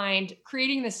my mind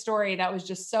creating this story that was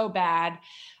just so bad.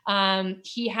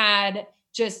 He had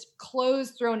just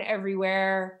clothes thrown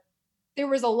everywhere. There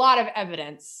was a lot of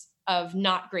evidence of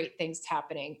not great things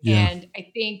happening. Yeah. And I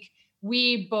think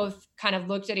we both kind of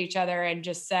looked at each other and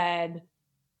just said,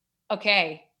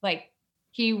 okay, like,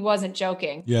 he wasn't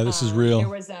joking. Yeah, this is real. There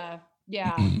was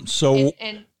So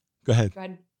go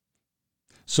ahead.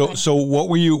 So what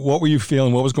were you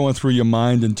feeling? What was going through your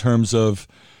mind in terms of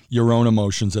your own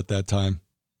emotions at that time?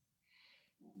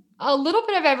 A little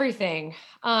bit of everything.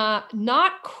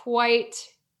 Not quite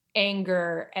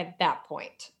anger at that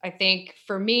point. I think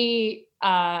for me,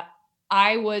 I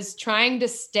was trying to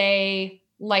stay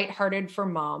lighthearted for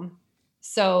mom.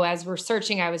 So as we're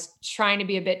searching, I was trying to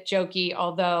be a bit jokey,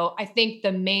 although I think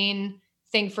the main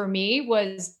thing for me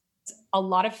was a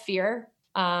lot of fear,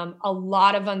 a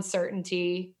lot of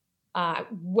uncertainty,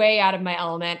 way out of my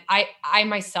element. I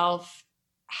myself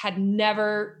had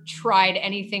never tried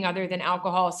anything other than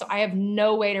alcohol, so I have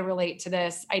no way to relate to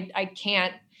this. I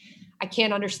can't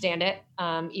understand it,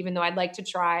 even though I'd like to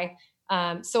try.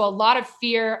 So a lot of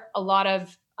fear, a lot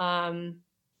of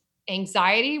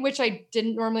anxiety, which I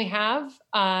didn't normally have,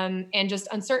 and just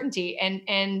uncertainty,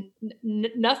 and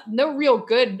no real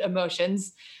good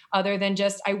emotions other than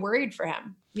just I worried for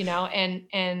him,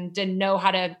 and didn't know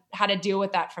how to deal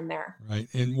with that from there. Right.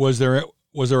 And was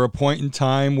there a point in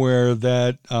time where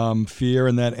that fear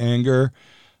and that anger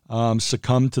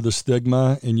succumbed to the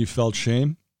stigma and you felt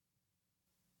shame?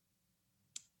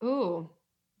 Ooh.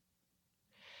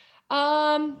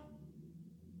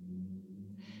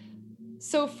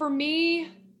 So for me,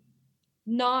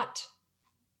 not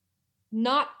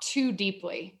too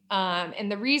deeply.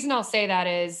 And the reason I'll say that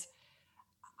is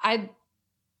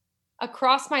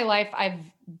across my life, I've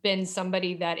been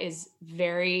somebody that is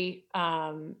very,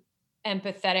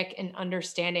 empathetic and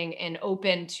understanding and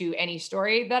open to any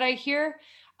story that I hear.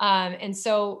 And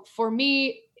so for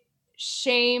me,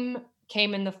 shame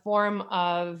came in the form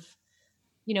of,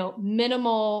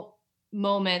 minimal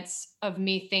moments of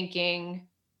me thinking,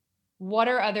 what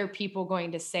are other people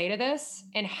going to say to this?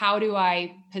 And how do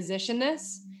I position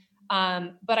this?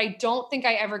 But I don't think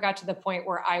I ever got to the point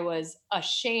where I was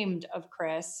ashamed of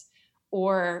Chris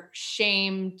or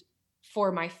shamed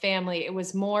for my family. It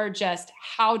was more just,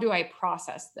 how do I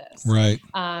process this? Right.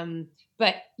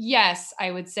 But yes,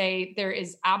 I would say there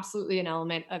is absolutely an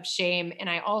element of shame. And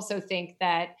I also think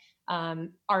that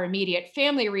our immediate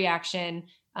family reaction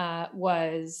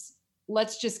was,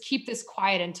 let's just keep this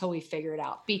quiet until we figure it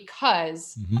out,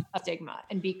 because of stigma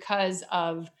and because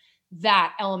of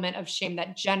that element of shame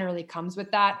that generally comes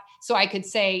with that. So I could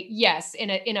say, yes, in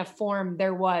a form,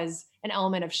 there was an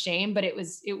element of shame, but I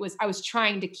was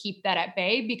trying to keep that at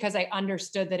bay because I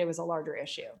understood that it was a larger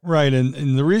issue. Right.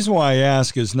 And the reason why I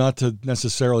ask is not to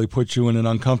necessarily put you in an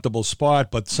uncomfortable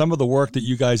spot, but some of the work that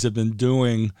you guys have been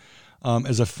doing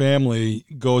as a family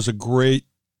goes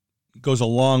a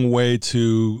long way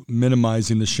to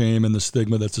minimizing the shame and the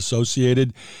stigma that's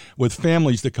associated with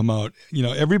families that come out.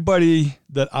 Everybody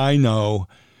that I know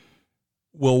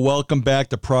will welcome back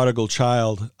the prodigal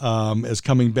child as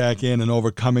coming back in and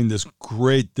overcoming this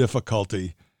great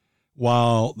difficulty,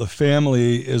 while the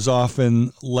family is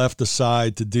often left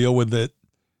aside to deal with it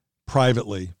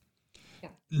privately. Yeah.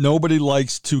 Nobody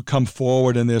likes to come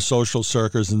forward in their social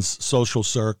circles and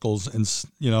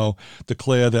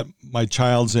declare that my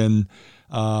child's in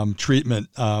treatment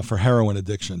for heroin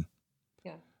addiction.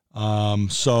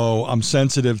 So I'm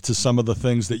sensitive to some of the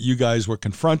things that you guys were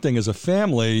confronting as a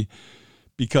family,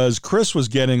 because Chris was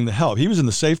getting the help. He was in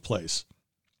the safe place.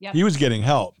 Yep. He was getting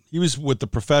help. He was with the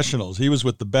professionals. He was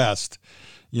with the best,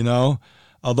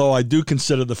 although I do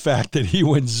consider the fact that he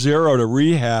went 0 to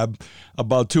rehab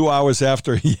about 2 hours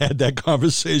after he had that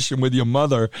conversation with your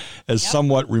mother as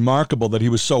somewhat remarkable, that he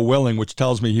was so willing, which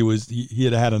tells me he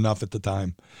had had enough at the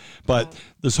time. But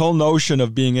this whole notion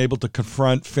of being able to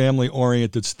confront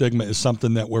family-oriented stigma is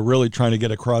something that we're really trying to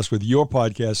get across with your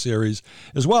podcast series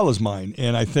as well as mine.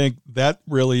 And I think that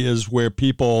really is where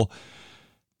people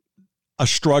are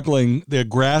struggling. They're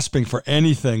grasping for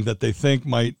anything that they think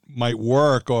might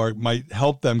work or might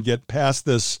help them get past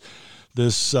this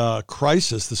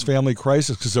crisis, this family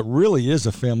crisis, because it really is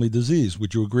a family disease.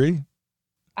 Would you agree?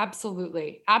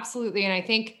 Absolutely. Absolutely. And I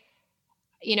think,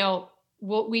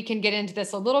 we can get into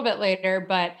this a little bit later,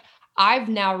 but I've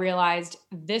now realized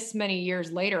this many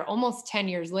years later, almost 10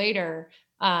 years later,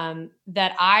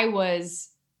 that I was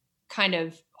kind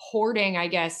of hoarding, I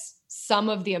guess, some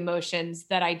of the emotions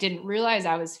that I didn't realize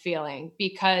I was feeling,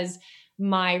 because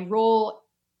the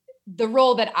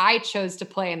role that I chose to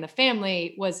play in the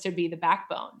family was to be the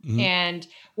backbone. Mm-hmm. And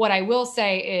what I will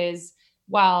say is,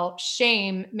 while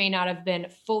shame may not have been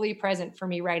fully present for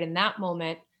me right in that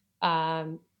moment,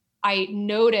 I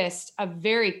noticed a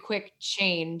very quick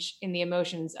change in the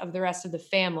emotions of the rest of the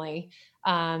family.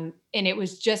 And it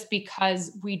was just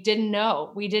because we didn't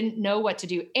know what to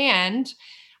do. And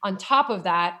on top of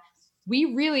that, we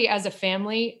really, as a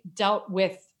family, dealt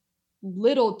with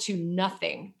little to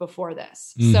nothing before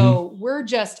this. Mm-hmm. So we're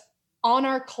just on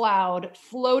our cloud,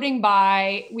 floating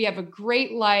by. We have a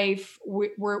great life.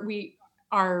 We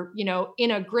are,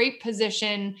 in a great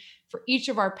position for each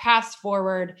of our paths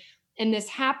forward. And this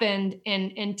happened,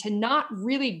 and to not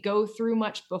really go through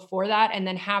much before that and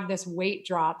then have this weight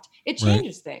dropped, it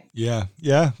changes things. Yeah.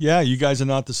 You guys are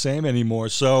not the same anymore.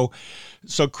 So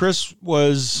Chris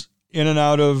was in and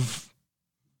out of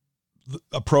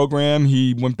a program.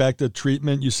 He went back to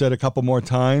treatment, you said, a couple more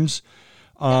times.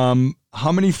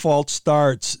 How many false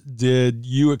starts did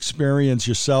you experience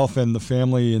yourself and the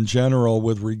family in general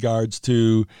with regards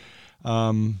to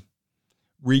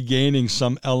regaining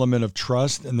some element of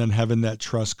trust and then having that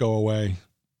trust go away?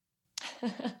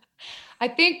 I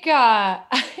think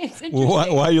it's interesting.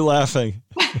 Why are you laughing?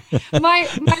 my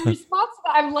response,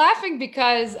 I'm laughing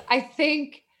because I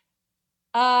think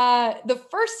the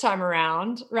first time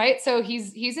around, right? So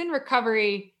he's in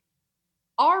recovery.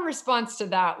 Our response to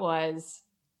that was,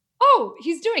 oh,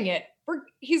 he's doing it.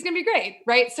 He's going to be great.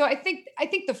 Right. So I think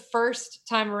the first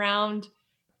time around,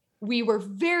 we were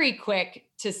very quick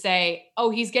to say, oh,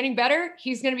 he's getting better.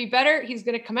 He's going to be better. He's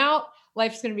going to come out.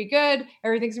 Life's going to be good.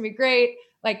 Everything's going to be great.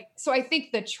 So I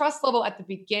think the trust level at the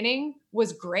beginning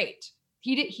was great.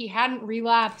 He hadn't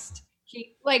relapsed.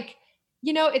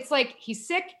 It's like, he's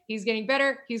sick, he's getting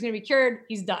better, he's going to be cured,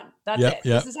 he's done. That's it.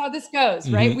 This is how this goes,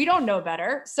 mm-hmm. right? We don't know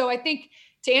better. So I think,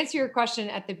 to answer your question,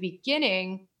 at the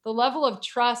beginning, the level of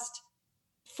trust,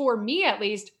 for me at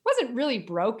least, wasn't really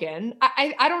broken.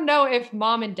 I don't know if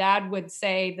mom and dad would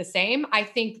say the same. I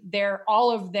think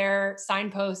all of their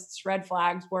signposts, red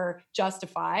flags, were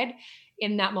justified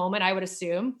in that moment, I would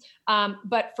assume.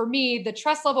 But for me, the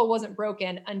trust level wasn't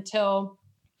broken until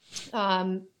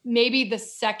maybe the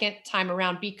second time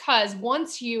around, because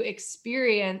once you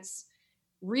experience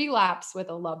relapse with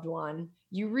a loved one,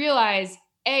 you realize,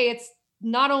 A, it's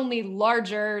not only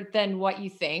larger than what you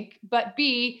think, but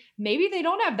B, maybe they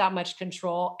don't have that much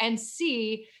control, and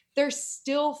C, they're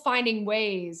still finding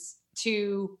ways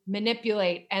to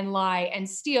manipulate and lie and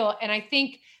steal. And I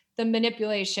think the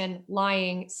manipulation,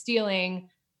 lying,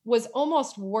 stealing was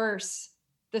almost worse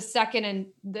the second and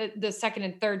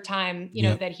third time,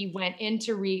 that he went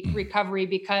into recovery,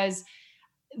 because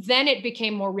then it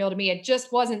became more real to me. It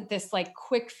just wasn't this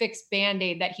quick fix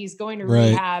Band-Aid that he's going to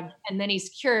rehab and then he's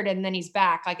cured and then he's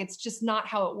back. It's just not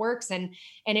how it works. And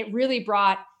it really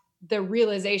brought the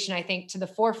realization, I think, to the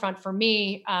forefront for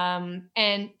me. And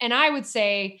I would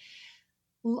say,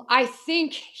 I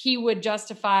think he would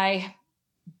justify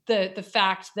the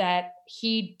fact that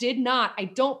he did not, I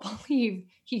don't believe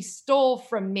he stole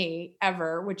from me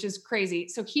ever, which is crazy.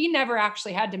 So he never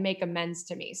actually had to make amends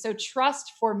to me. So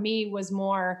trust for me was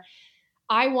more,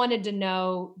 I wanted to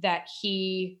know that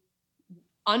he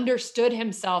understood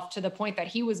himself to the point that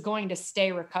he was going to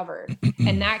stay recovered.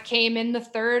 And that came in the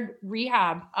third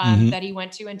rehab that he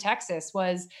went to in Texas.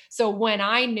 So when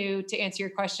I knew, to answer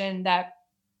your question, that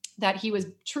he was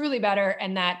truly better,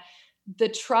 and that the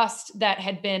trust that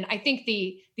had been, I think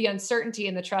the uncertainty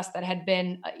and the trust that had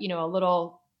been, a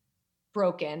little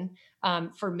broken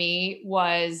for me,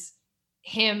 was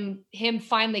him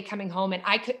finally coming home. And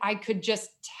I could just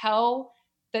tell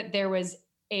that there was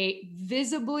a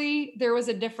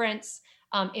difference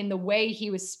in the way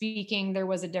he was speaking. There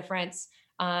was a difference.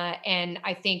 And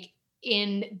I think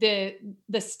in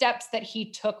the steps that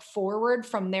he took forward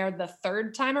from there, the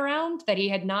third time around, that he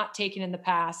had not taken in the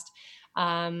past,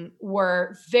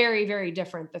 were very, very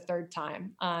different the third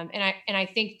time. And I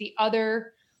think the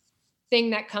other thing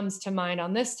that comes to mind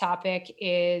on this topic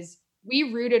is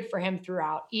we rooted for him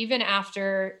throughout, even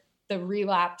after the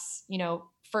relapse,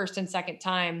 first and second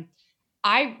time.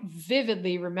 I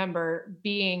vividly remember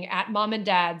being at mom and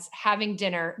dad's, having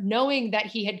dinner, knowing that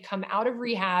he had come out of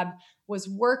rehab, was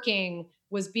working,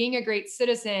 was being a great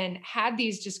citizen, had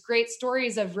these just great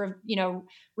stories of,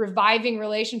 reviving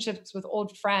relationships with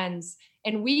old friends.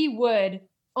 And we would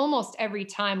almost every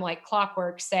time, like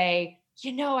clockwork, say,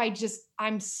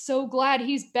 I'm so glad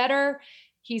he's better.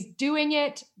 He's doing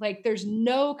it. Like, there's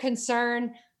no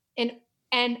concern.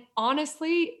 And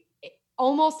honestly,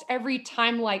 almost every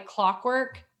time, like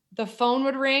clockwork, the phone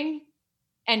would ring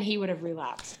and he would have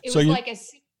relapsed. It was like, as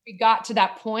soon as we got to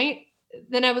that point,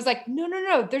 then I was like,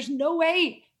 no, there's no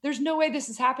way this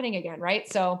is happening again.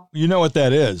 Right. So you know what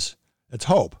that is? It's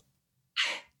hope.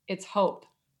 It's hope.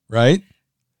 Right?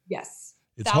 Yes.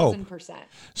 It's 1,000%.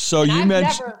 So and you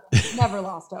mentioned never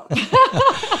lost hope.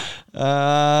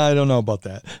 I don't know about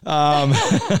that.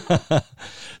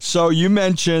 So you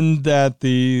mentioned that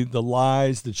the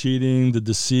lies, the cheating, the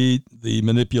deceit, the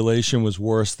manipulation was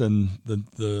worse than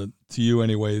the to you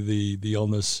anyway, the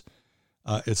illness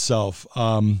itself.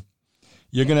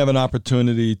 You're going to have an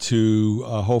opportunity to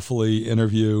hopefully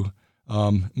interview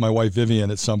my wife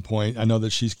Vivian at some point. I know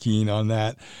that she's keen on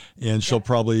that, and she'll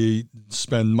probably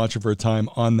spend much of her time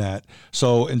on that.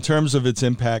 So in terms of its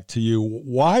impact to you,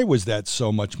 why was that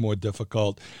so much more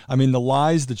difficult? I mean, the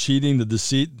lies, the cheating, the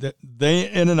deceit, they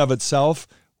in and of itself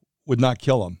would not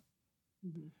kill him.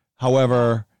 Mm-hmm.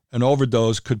 However, an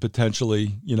overdose could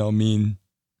potentially, mean.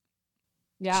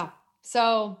 Yeah.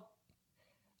 So,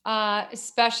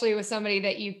 especially with somebody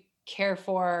that you care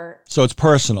for. So it's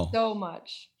personal. So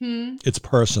much. It's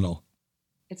personal.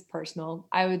 It's personal.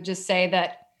 I would just say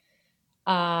that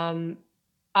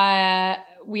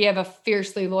we have a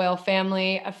fiercely loyal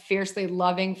family, a fiercely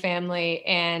loving family.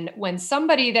 And when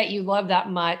somebody that you love that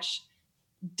much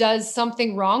does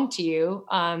something wrong to you,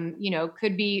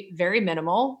 could be very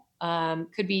minimal,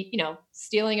 could be,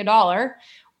 stealing $1,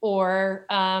 or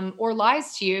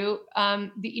lies to you,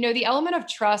 the element of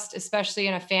trust, especially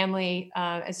in a family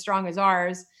as strong as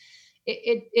ours,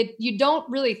 you don't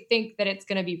really think that it's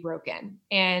going to be broken.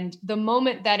 And the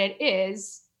moment that it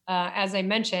is, as I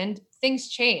mentioned, things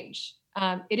change.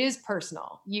 It is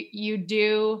personal. You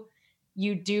do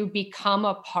become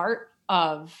a part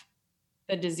of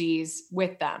the disease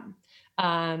with them.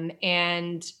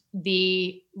 And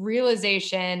the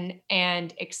realization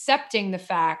and accepting the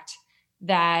fact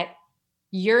that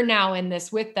you're now in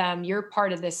this with them, you're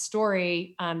part of this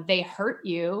story, they hurt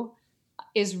you,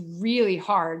 is really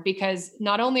hard, because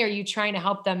not only are you trying to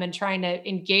help them and trying to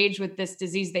engage with this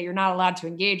disease that you're not allowed to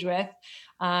engage with,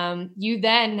 you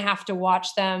then have to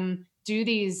watch them do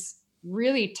these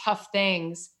really tough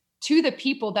things to the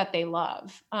people that they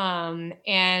love,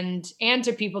 and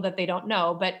to people that they don't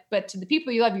know, but to the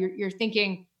people you love, you're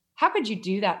thinking, how could you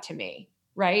do that to me?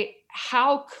 Right?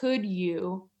 How could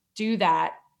you do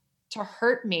that to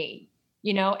hurt me?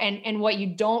 And what you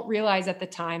don't realize at the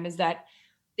time is that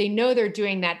they know they're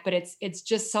doing that, but it's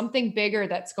just something bigger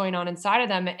that's going on inside of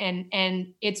them.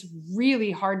 And it's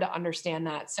really hard to understand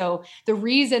that. So the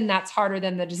reason that's harder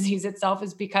than the disease itself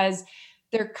is because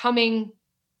they're coming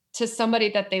to somebody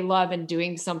that they love and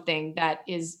doing something that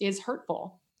is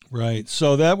hurtful. Right.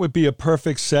 So that would be a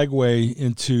perfect segue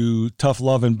into tough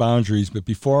love and boundaries. But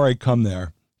before I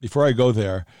go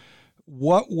there,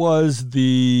 what was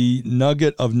the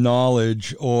nugget of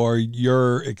knowledge or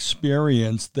your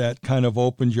experience that kind of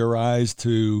opened your eyes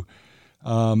to,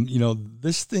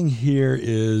 this thing here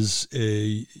is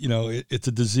it's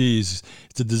a disease.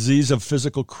 It's a disease of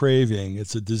physical craving.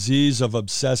 It's a disease of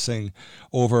obsessing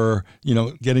over,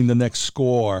 getting the next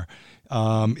score.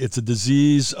 It's a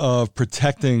disease of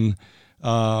protecting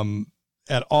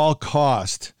at all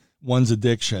cost one's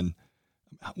addiction.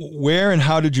 Where and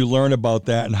how did you learn about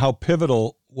that, and how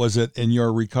pivotal was it in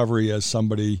your recovery as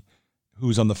somebody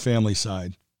who's on the family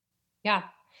side? Yeah.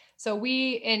 So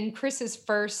in Chris's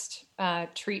first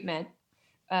treatment,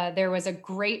 there was a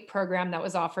great program that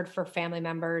was offered for family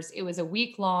members. It was a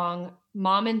week long.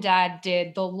 Mom and dad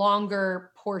did the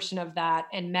longer portion of that,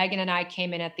 and Megan and I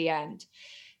came in at the end.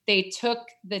 They took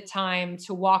the time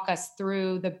to walk us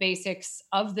through the basics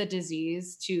of the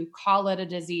disease, to call it a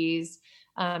disease,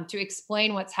 to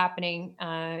explain what's happening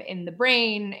in the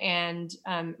brain, and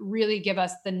really give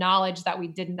us the knowledge that we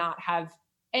did not have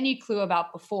any clue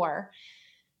about before.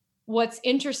 What's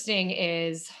interesting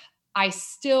is I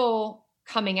still,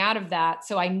 coming out of that,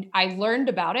 so I learned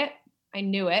about it. I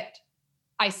knew it.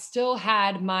 I still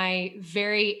had my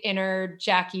very inner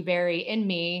Jackie Berry in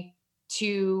me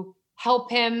to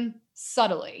help him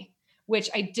subtly, which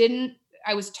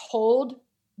I was told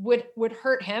would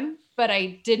hurt him, but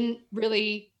I didn't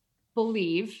really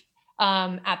believe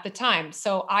at the time.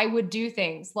 So I would do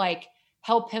things like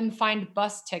help him find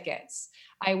bus tickets.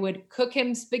 I would cook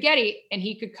him spaghetti and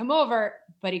he could come over,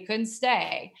 but he couldn't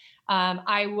stay.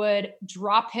 I would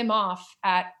drop him off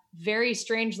at very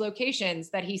strange locations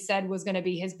that he said was going to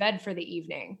be his bed for the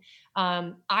evening.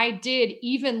 I did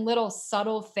even little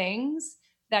subtle things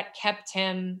that kept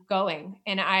him going.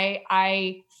 And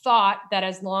I thought that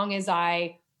as long as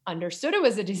I understood it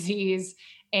was a disease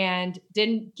and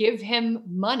didn't give him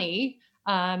money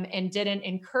and didn't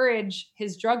encourage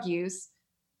his drug use,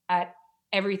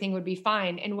 everything would be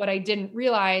fine. And what I didn't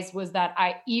realize was that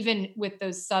even with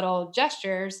those subtle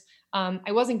gestures,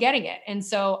 I wasn't getting it. And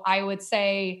so I would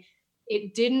say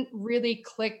it didn't really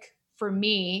click for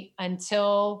me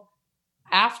until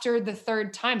after the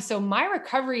third time. So my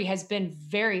recovery has been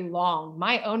very long.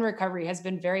 My own recovery has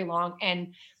been very long.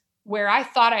 And where I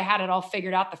thought I had it all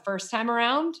figured out the first time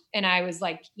around, and I was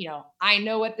like, I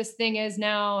know what this thing is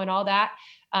now and all that.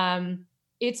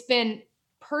 It's been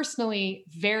personally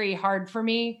very hard for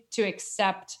me to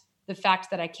accept the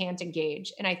fact that I can't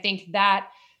engage. And I think that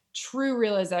true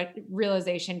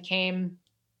realization came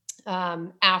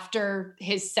after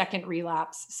his second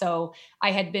relapse. So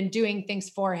I had been doing things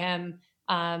for him.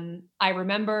 I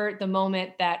remember the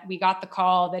moment that we got the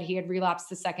call that he had relapsed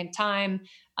the second time.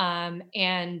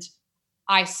 And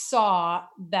I saw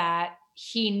that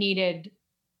he needed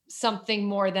something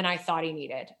more than I thought he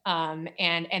needed.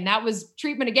 And that was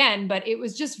treatment again, but it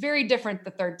was just very different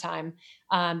the third time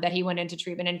that he went into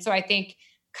treatment. And so I think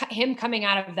him coming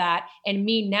out of that and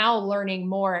me now learning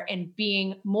more and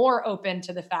being more open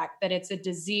to the fact that it's a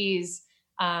disease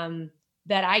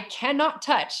that I cannot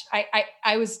touch.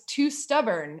 I was too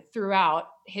stubborn throughout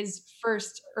his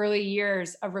first early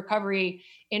years of recovery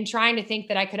in trying to think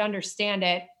that I could understand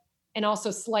it and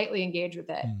also slightly engage with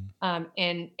it.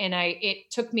 It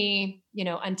took me,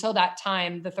 until that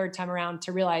time, the third time around,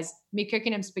 to realize me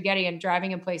cooking him spaghetti and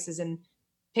driving him places and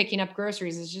picking up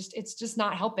groceries it's just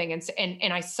not helping.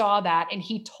 And I saw that, and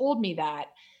he told me that.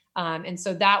 And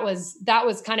so that was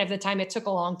kind of the time. It took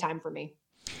a long time for me.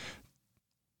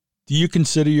 Do you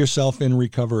consider yourself in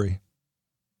recovery?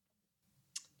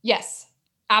 Yes,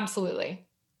 absolutely.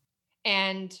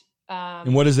 And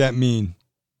what does that mean?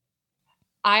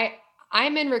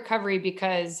 I'm in recovery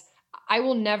because I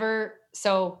will never.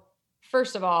 So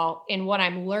first of all, in what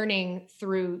I'm learning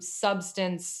through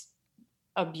substance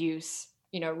abuse,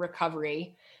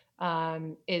 recovery,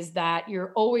 is that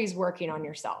you're always working on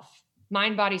yourself,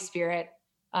 mind, body, spirit.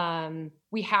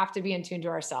 We have to be in tune to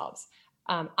ourselves.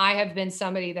 I have been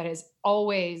somebody that has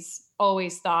always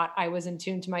thought I was in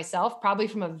tune to myself, probably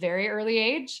from a very early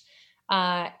age.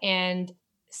 And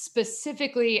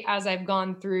specifically, as I've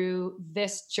gone through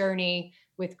this journey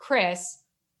with Chris,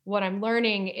 what I'm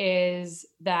learning is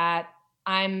that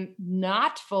I'm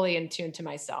not fully in tune to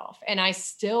myself, and I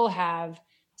still have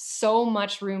so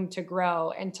much room to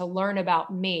grow and to learn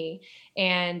about me.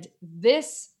 And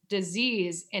this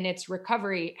disease and its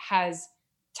recovery has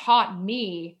taught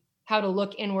me how to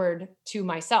look inward to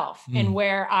myself, and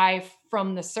where I,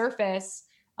 from the surface,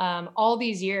 all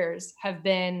these years have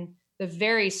been the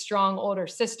very strong older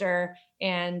sister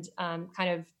and kind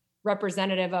of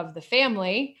representative of the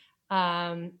family.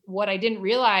 What I didn't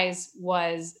realize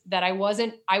was that I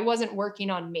wasn't working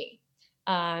on me.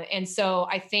 And so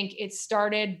I think it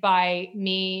started by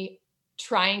me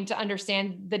trying to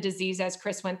understand the disease as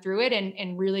Chris went through it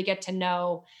and really get to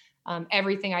know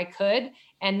everything I could.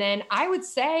 And then I would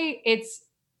say it's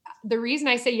the reason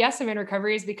I say yes, I'm in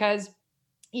recovery is because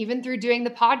even through doing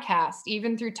the podcast,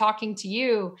 even through talking to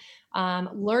you,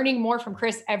 learning more from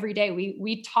Chris every day,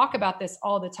 we talk about this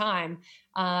all the time.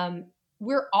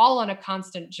 We're all on a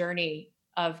constant journey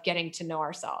of getting to know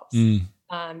ourselves.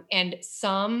 And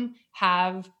some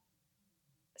have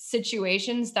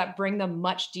situations that bring them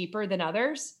much deeper than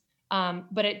others.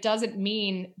 But it doesn't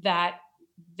mean that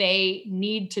they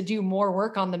need to do more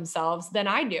work on themselves than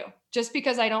I do. Just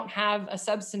because I don't have a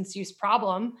substance use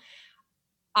problem,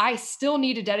 I still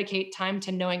need to dedicate time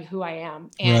to knowing who I am.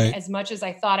 And as much as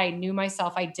I thought I knew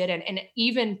myself, I didn't. And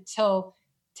even till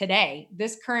today,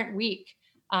 this current week,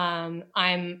 I'm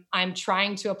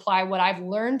trying to apply what I've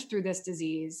learned through this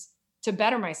disease to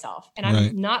better myself. And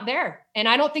I'm not there. And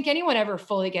I don't think anyone ever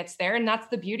fully gets there. And that's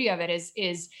the beauty of it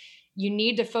is you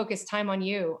need to focus time on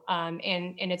you. And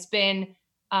it's been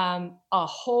a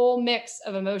whole mix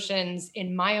of emotions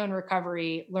in my own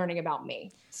recovery, learning about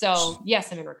me. So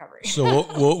yes, I'm in recovery. So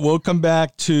we'll come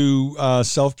back to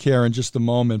self-care in just a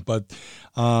moment, but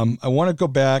I want to go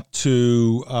back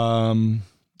to, I'm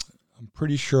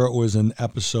pretty sure it was in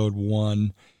episode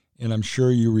 1, and I'm sure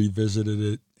you revisited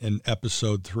it in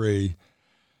episode 3.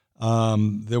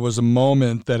 There was a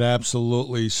moment that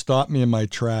absolutely stopped me in my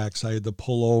tracks. I had to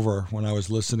pull over when I was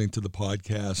listening to the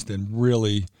podcast and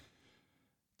really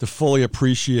to fully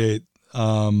appreciate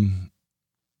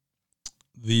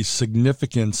the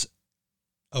significance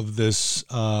of this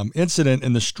incident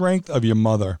and the strength of your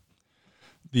mother.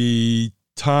 The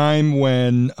time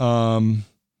when, and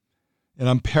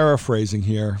I'm paraphrasing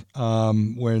here,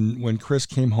 when Chris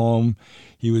came home,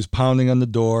 he was pounding on the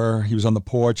door. He was on the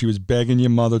porch. He was begging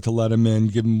your mother to let him in,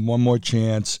 give him one more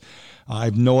chance. I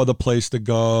have no other place to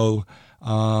go.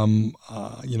 I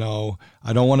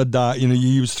don't want to die. He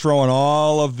was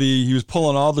he was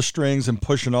pulling all the strings and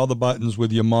pushing all the buttons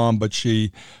with your mom, but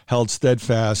she held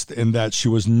steadfast in that she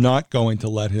was not going to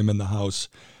let him in the house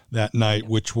that night,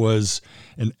 which was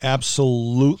an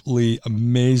absolutely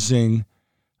amazing,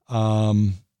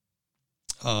 what's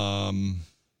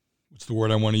the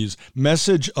word I want to use?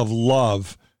 Message of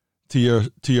love to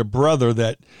your brother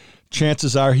that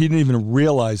chances are he didn't even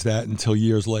realize that until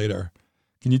years later.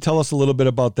 Can you tell us a little bit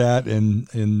about that and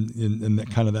that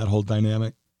kind of that whole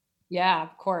dynamic? Yeah,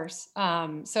 of course.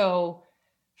 So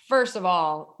first of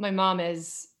all, my mom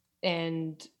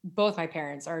and both my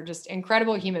parents are just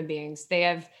incredible human beings. They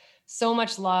have so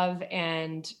much love,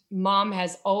 and mom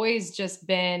has always just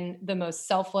been the most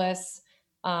selfless,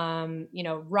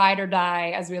 ride or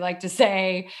die, as we like to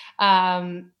say,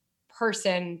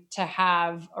 person to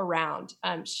have around.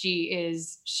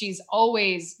 She's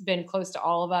always been close to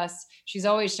all of us. She's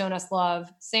always shown us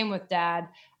love. Same with dad.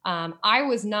 I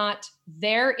was not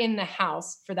there in the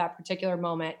house for that particular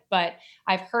moment, but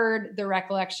I've heard the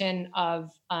recollection of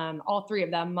all three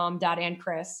of them, mom, dad, and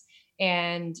Chris.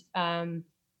 And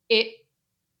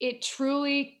it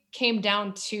truly came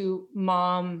down to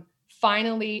mom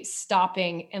finally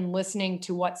stopping and listening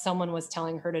to what someone was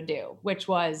telling her to do, which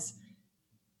was,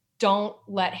 don't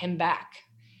let him back.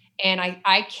 And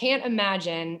I can't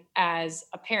imagine as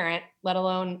a parent, let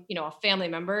alone, a family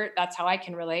member, that's how I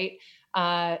can relate,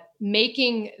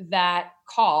 making that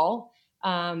call.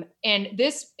 And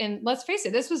let's face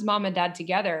it, this was mom and dad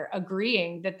together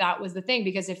agreeing that was the thing,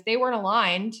 because if they weren't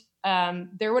aligned,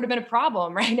 there would have been a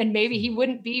problem, right? And maybe he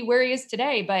wouldn't be where he is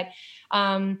today. But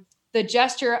the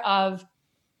gesture of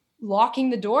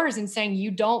locking the doors and saying, you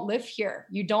don't live here,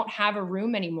 you don't have a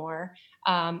room anymore.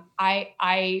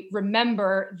 I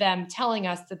remember them telling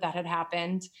us that had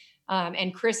happened.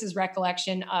 And Chris's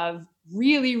recollection of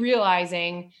really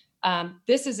realizing,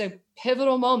 this is a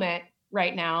pivotal moment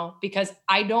right now, because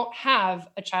I don't have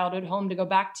a childhood home to go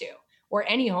back to, or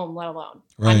any home, let alone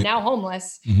I'm now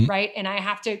homeless. Mm-hmm. Right. And I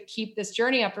have to keep this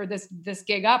journey up, or this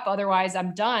gig up. Otherwise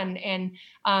I'm done. And,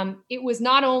 it was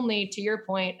not only, to your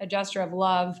point, a gesture of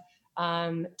love,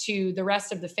 to the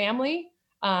rest of the family.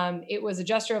 It was a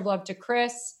gesture of love to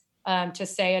Chris, to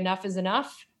say enough is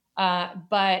enough.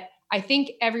 But I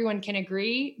think everyone can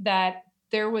agree that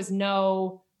there was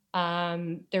no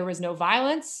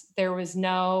violence. There was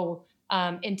no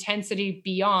intensity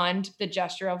beyond the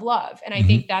gesture of love. And I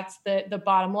think that's the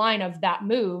bottom line of that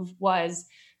move was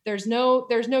there's no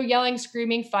yelling,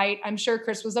 screaming, fight. I'm sure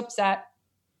Chris was upset.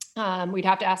 We'd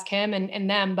have to ask him and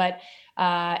them, but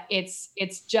it's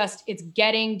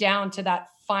getting down to that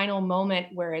final moment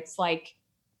where it's like,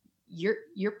 you're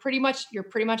pretty much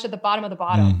at the bottom of the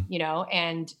bottom,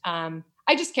 and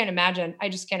I just can't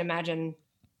imagine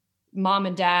mom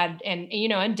and dad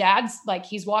and dad's like,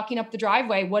 he's walking up the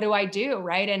driveway. What do I do?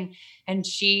 Right. And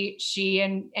she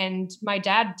and my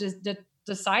dad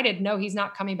decided, no, he's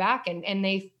not coming back. And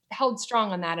they held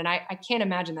strong on that. And I can't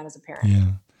imagine that as a parent. Yeah.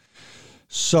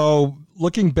 So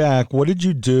looking back, what did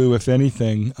you do, if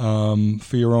anything,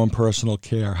 for your own personal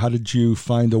care? How did you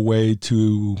find a way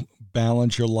to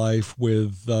balance your life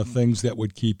with things that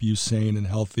would keep you sane and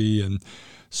healthy and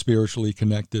spiritually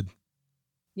connected?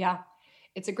 Yeah,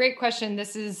 it's a great question.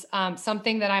 This is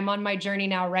something that I'm on my journey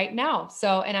now, right now.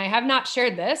 So, and I have not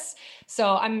shared this.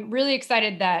 So I'm really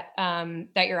excited that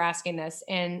that you're asking this.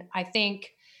 And I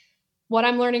think what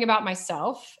I'm learning about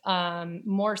myself,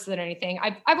 more so than anything,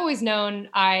 I've always known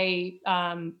I've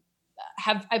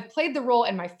played the role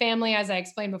in my family, as I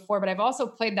explained before, but I've also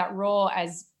played that role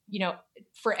as,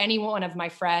 for any one of my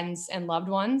friends and loved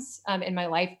ones in my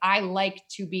life. I like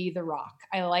to be the rock.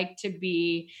 I like to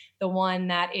be the one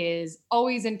that is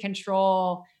always in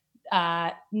control,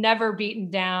 never beaten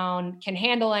down, can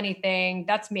handle anything.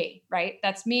 That's me, right?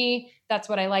 That's me. That's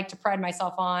what I like to pride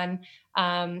myself on.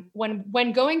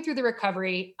 When going through the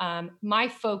recovery, my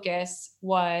focus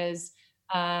was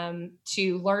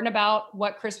to learn about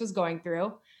what Chris was going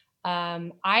through.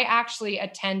 I actually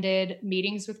attended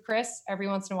meetings with Chris every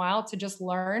once in a while to just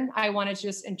learn. I wanted to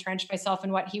just entrench myself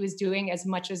in what he was doing as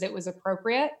much as it was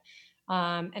appropriate.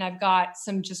 And I've got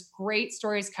some just great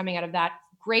stories coming out of that.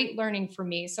 Great learning for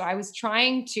me. So I was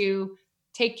trying to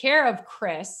take care of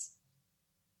Chris,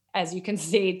 as you can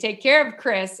see, take care of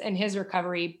Chris and his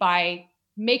recovery by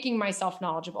making myself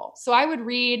knowledgeable. So I would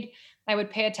read, I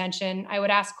would pay attention, I would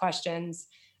ask questions.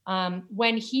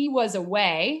 When he was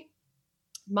away,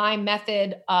 my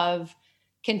method of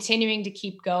continuing to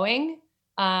keep going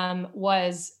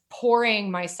was pouring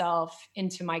myself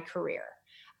into my career.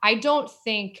 I don't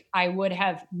think I would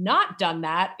have not done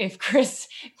that if Chris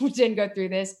didn't go through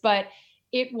this, but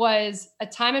it was a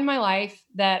time in my life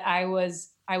that I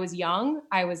was young.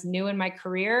 I was new in my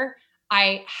career.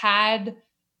 I had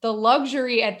the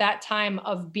luxury at that time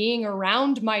of being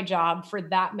around my job for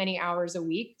that many hours a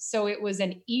week. So it was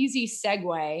an easy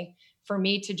segue for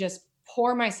me to just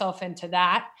pour myself into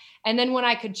that. And then when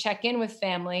I could check in with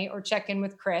family or check in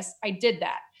with Chris, I did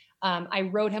that. I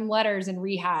wrote him letters in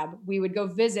rehab. We would go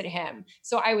visit him.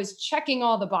 So I was checking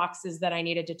all the boxes that I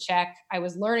needed to check. I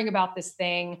was learning about this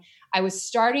thing. I was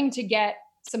starting to get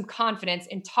some confidence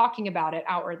in talking about it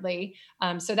outwardly.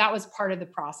 So that was part of the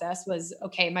process was,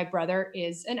 okay, my brother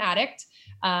is an addict.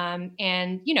 And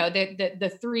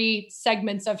the three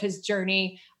segments of his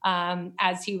journey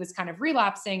as he was kind of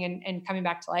relapsing and coming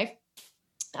back to life.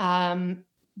 I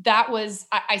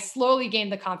slowly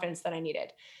gained the confidence that I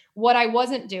needed. What I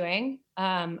wasn't doing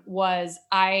was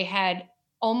I had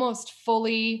almost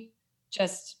fully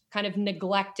just kind of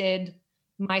neglected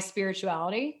my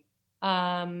spirituality.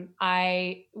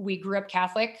 We grew up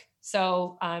Catholic.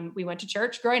 So we went to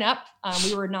church growing up.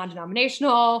 We were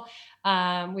non-denominational.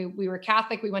 We were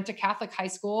Catholic. We went to Catholic high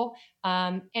school.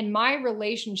 And my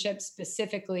relationship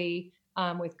specifically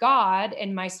with God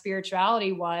and my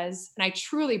spirituality was, and I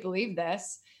truly believe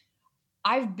this,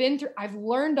 I've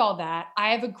learned all that.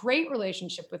 I have a great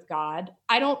relationship with God.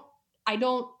 I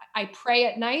pray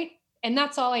at night and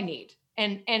that's all I need.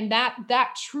 And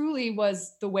that truly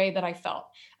was the way that I felt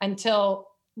until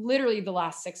literally the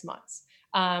last 6 months.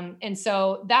 And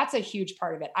so that's a huge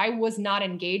part of it. I was not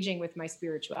engaging with my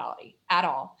spirituality at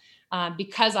all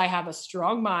because I have a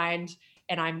strong mind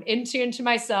and I'm in tune to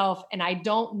myself and I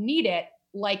don't need it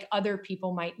like other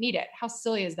people might need it. How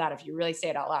silly is that if you really say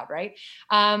it out loud, right?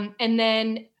 And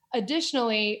then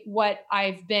additionally, what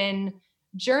I've been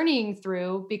journeying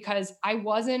through, because I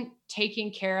wasn't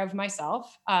taking care of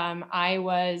myself, I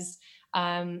was,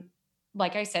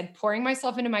 like I said, pouring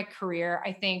myself into my career.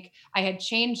 I think I had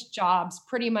changed jobs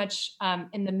pretty much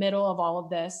in the middle of all of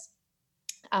this,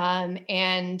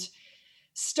 and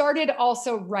started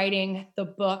also writing the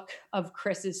book of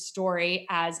Chris's story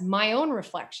as my own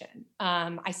reflection.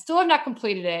 I still have not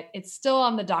completed it. It's still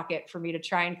on the docket for me to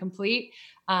try and complete.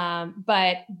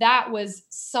 But that was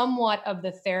somewhat of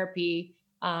the therapy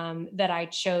that I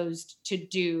chose to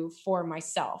do for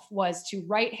myself, was to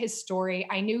write his story.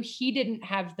 I knew he didn't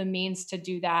have the means to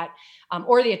do that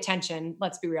or the attention.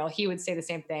 Let's be real. He would say the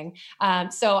same thing.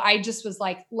 So I just was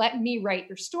like, let me write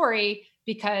your story,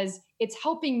 because it's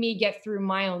helping me get through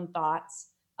my own thoughts.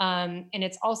 And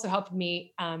it's also helped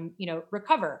me,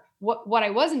 recover. What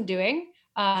I wasn't doing,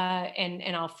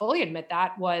 and I'll fully admit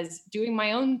that, was doing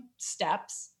my own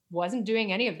steps, wasn't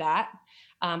doing any of that,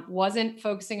 wasn't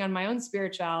focusing on my own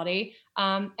spirituality.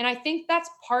 And I think that's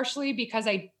partially because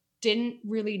I didn't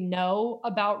really know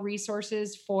about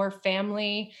resources for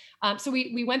family. So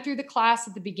we went through the class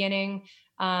at the beginning,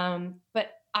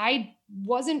 but I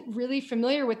wasn't really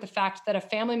familiar with the fact that a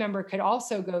family member could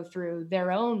also go through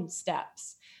their own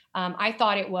steps. I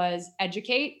thought it was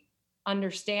educate,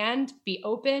 understand, be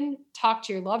open, talk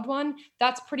to your loved one.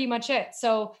 That's pretty much it.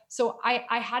 So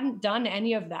I hadn't done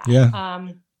any of that. Yeah.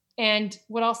 And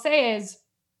what I'll say is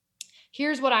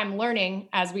here's what I'm learning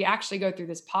as we actually go through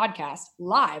this podcast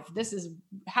live. This is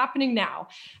happening now.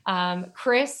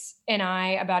 Chris and I,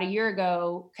 about a year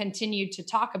ago, continued to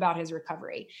talk about his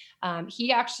recovery.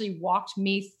 He actually walked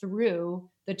me through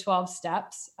the 12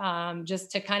 steps,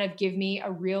 just to kind of give me a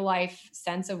real life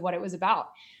sense of what it was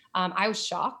about. I was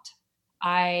shocked.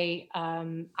 I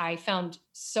found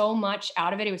so much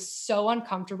out of it. It was so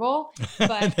uncomfortable,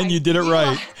 but and you did it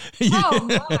right.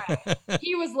 Oh my.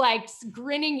 He was like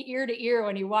grinning ear to ear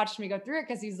when he watched me go through it.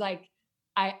 Cause he's like,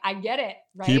 I get it.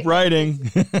 Right. Keep writing.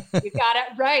 You got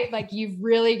it right. Like you've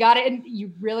really got it. And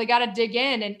you really got to dig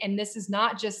in. And this is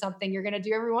not just something you're going to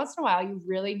do every once in a while. You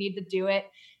really need to do it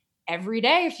every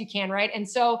day if you can. Right. And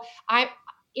so I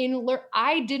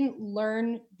didn't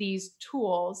learn these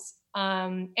tools.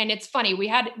 And it's funny. We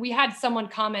had someone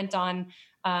comment on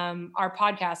our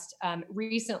podcast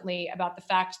recently about the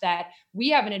fact that we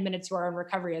haven't admitted to our own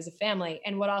recovery as a family.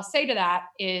 And what I'll say to that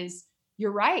is,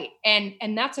 you're right.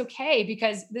 And that's okay,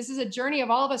 because this is a journey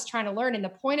of all of us trying to learn. And the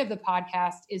point of the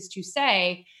podcast is to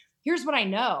say, here's what I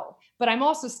know, but I'm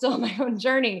also still on my own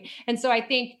journey. And so I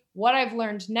think what I've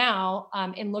learned now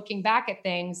in looking back at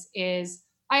things is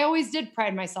I always did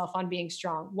pride myself on being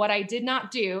strong. What I did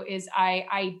not do is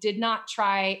I did not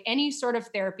try any sort of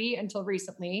therapy until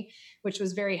recently, which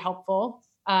was very helpful.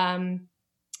 And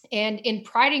in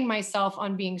priding myself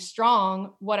on being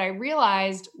strong, what I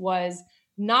realized was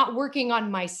not working on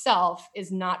myself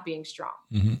is not being strong.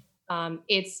 Mm-hmm.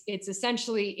 It's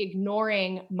essentially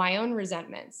ignoring my own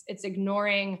resentments. It's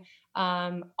ignoring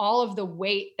all of the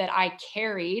weight that I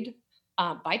carried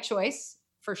by choice,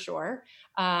 for sure,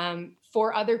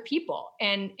 for other people.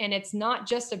 And it's not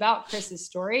just about Chris's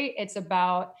story. It's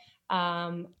about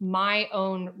my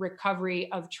own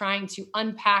recovery of trying to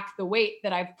unpack the weight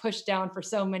that I've pushed down for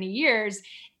so many years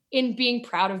in being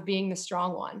proud of being the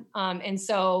strong one. And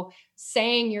so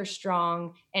saying you're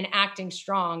strong and acting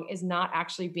strong is not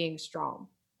actually being strong.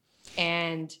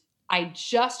 And I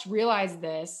just realized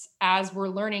this as we're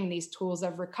learning these tools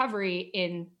of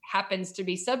recovery happens to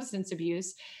be substance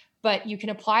abuse, but you can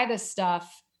apply this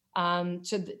stuff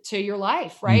to your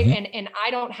life, right? Mm-hmm. And I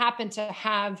don't happen to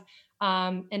have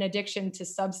an addiction to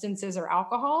substances or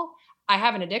alcohol. I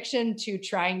have an addiction to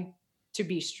trying to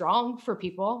be strong for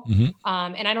people.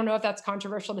 Mm-hmm. And I don't know if that's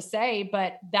controversial to say,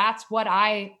 but that's what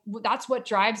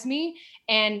drives me.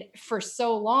 And for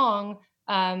so long,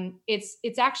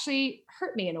 it's actually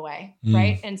hurt me in a way.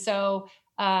 Right. And so,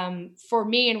 for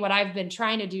me and what I've been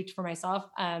trying to do for myself,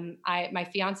 my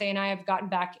fiance and I have gotten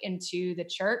back into the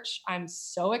church. I'm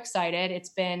so excited. It's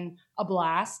been a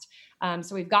blast.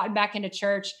 So we've gotten back into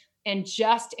church and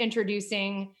just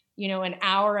introducing an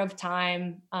hour of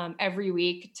time every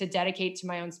week to dedicate to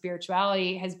my own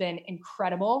spirituality has been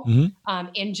incredible. Mm-hmm.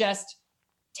 In just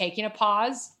taking a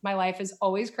pause. My life is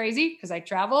always crazy because I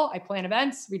travel, I plan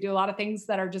events, we do a lot of things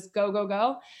that are just go, go,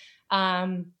 go.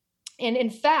 And in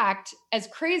fact, as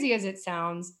crazy as it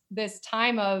sounds, this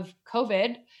time of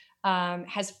COVID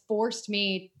has forced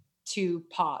me to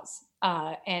pause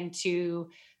and to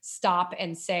stop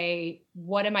and say,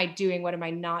 what am I doing? What am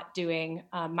I not doing?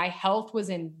 My health was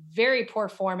in very poor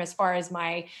form as far as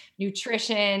my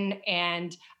nutrition.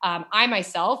 And I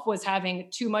myself was having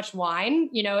too much wine,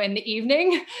 in the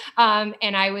evening.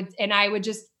 And I would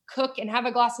just cook and have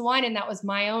a glass of wine. And that was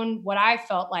my own, what I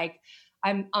felt like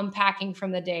I'm unpacking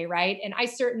from the day. Right. And I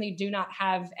certainly do not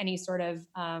have any sort of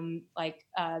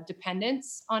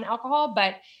dependence on alcohol,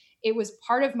 but it was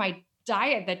part of my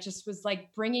diet that just was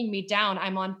like bringing me down.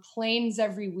 I'm on planes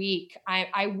every week.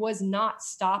 I was not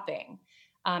stopping.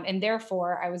 And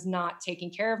therefore I was not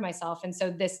taking care of myself. And so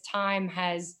this time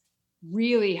has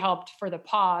really helped for the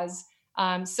pause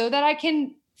so that I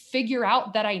can figure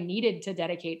out that I needed to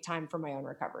dedicate time for my own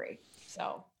recovery.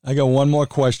 So I got one more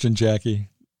question, Jackie.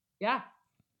 Yeah.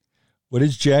 What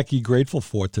is Jackie grateful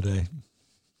for today?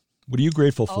 What are you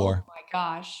grateful for?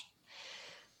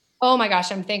 Oh my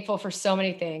gosh, I'm thankful for so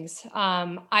many things.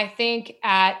 I think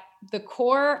at the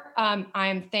core,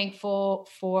 I'm thankful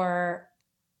for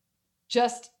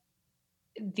just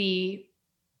the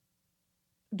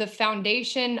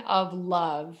foundation of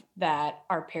love that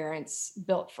our parents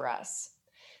built for us.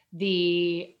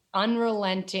 The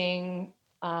unrelenting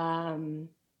kind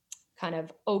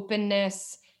of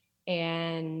openness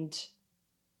and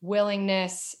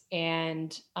willingness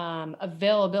and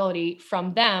availability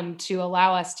from them to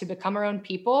allow us to become our own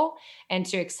people and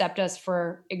to accept us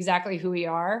for exactly who we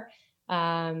are.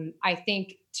 I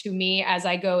think to me, as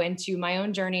I go into my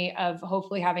own journey of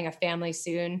hopefully having a family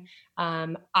soon,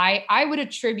 I would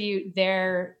attribute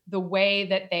the way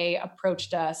that they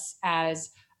approached us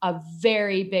as a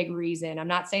very big reason. I'm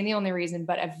not saying the only reason,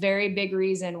 but a very big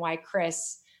reason why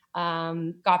Chris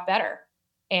got better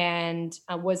and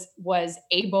was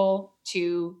able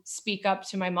to speak up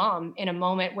to my mom in a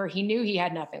moment where he knew he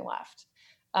had nothing left.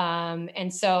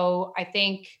 And so I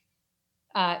think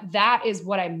that is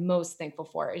what I'm most thankful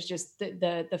for, is just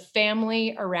the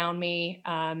family around me,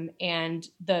 and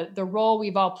the role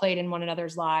we've all played in one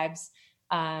another's lives,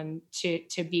 to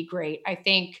be great. I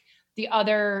think the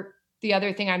other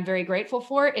thing I'm very grateful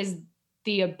for is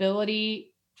the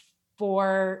ability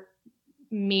for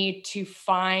me to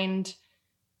find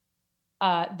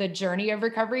the journey of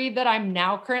recovery that I'm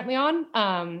now currently on.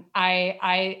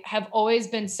 I have always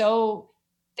been so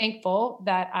thankful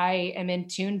that I am in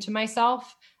tune to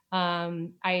myself.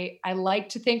 I like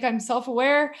to think I'm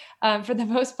self-aware for the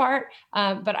most part,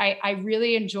 but I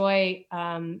really enjoy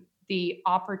the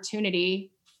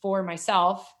opportunity for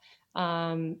myself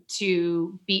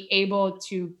to be able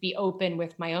to be open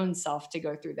with my own self to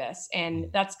go through this.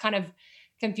 And that's kind of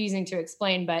confusing to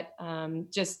explain, but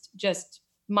just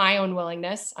my own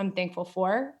willingness, I'm thankful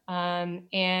for.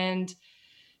 And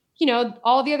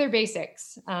all the other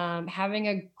basics, having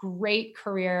a great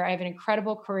career. I have an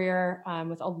incredible career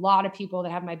with a lot of people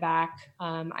that have my back.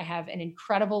 I have an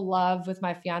incredible love with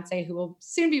my fiance, who will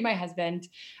soon be my husband.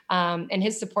 And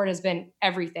his support has been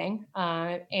everything.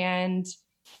 And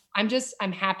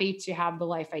I'm happy to have the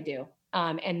life I do.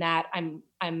 And that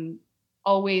I'm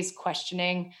always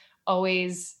questioning,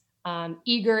 always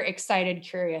eager, excited,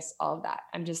 curious, all of that.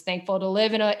 I'm just thankful to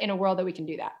live in a world that we can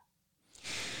do that.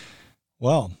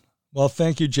 Well,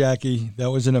 thank you, Jackie.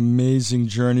 That was an amazing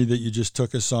journey that you just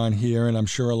took us on here, and I'm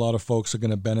sure a lot of folks are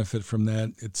going to benefit from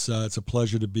that. It's a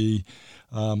pleasure to be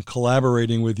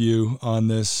collaborating with you on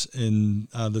this in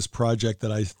this project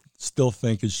that I still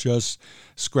think is just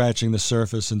scratching the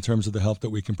surface in terms of the help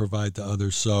that we can provide to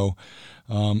others. So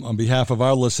on behalf of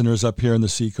our listeners up here in the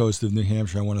seacoast of New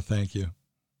Hampshire, I want to thank you.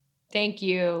 Thank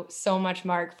you so much,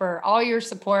 Mark, for all your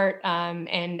support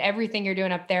and everything you're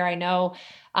doing up there. I know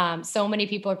so many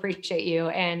people appreciate you,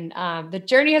 and the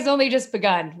journey has only just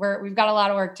begun. We've got a lot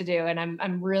of work to do, and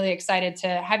I'm really excited to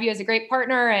have you as a great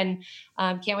partner, and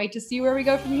can't wait to see where we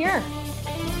go from here.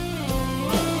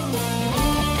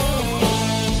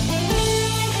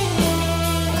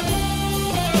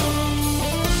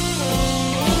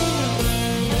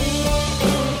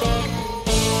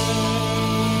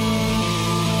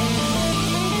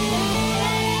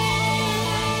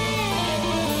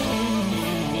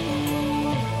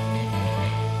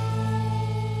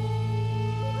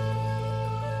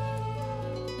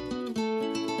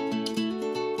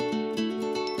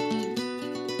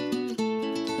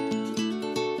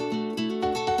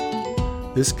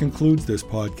 This concludes this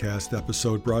podcast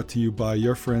episode, brought to you by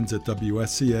your friends at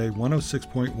WSCA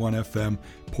 106.1 FM,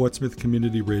 Portsmouth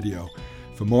Community Radio.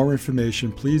 For more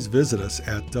information, please visit us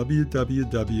at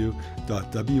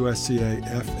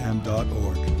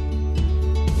www.wscafm.org.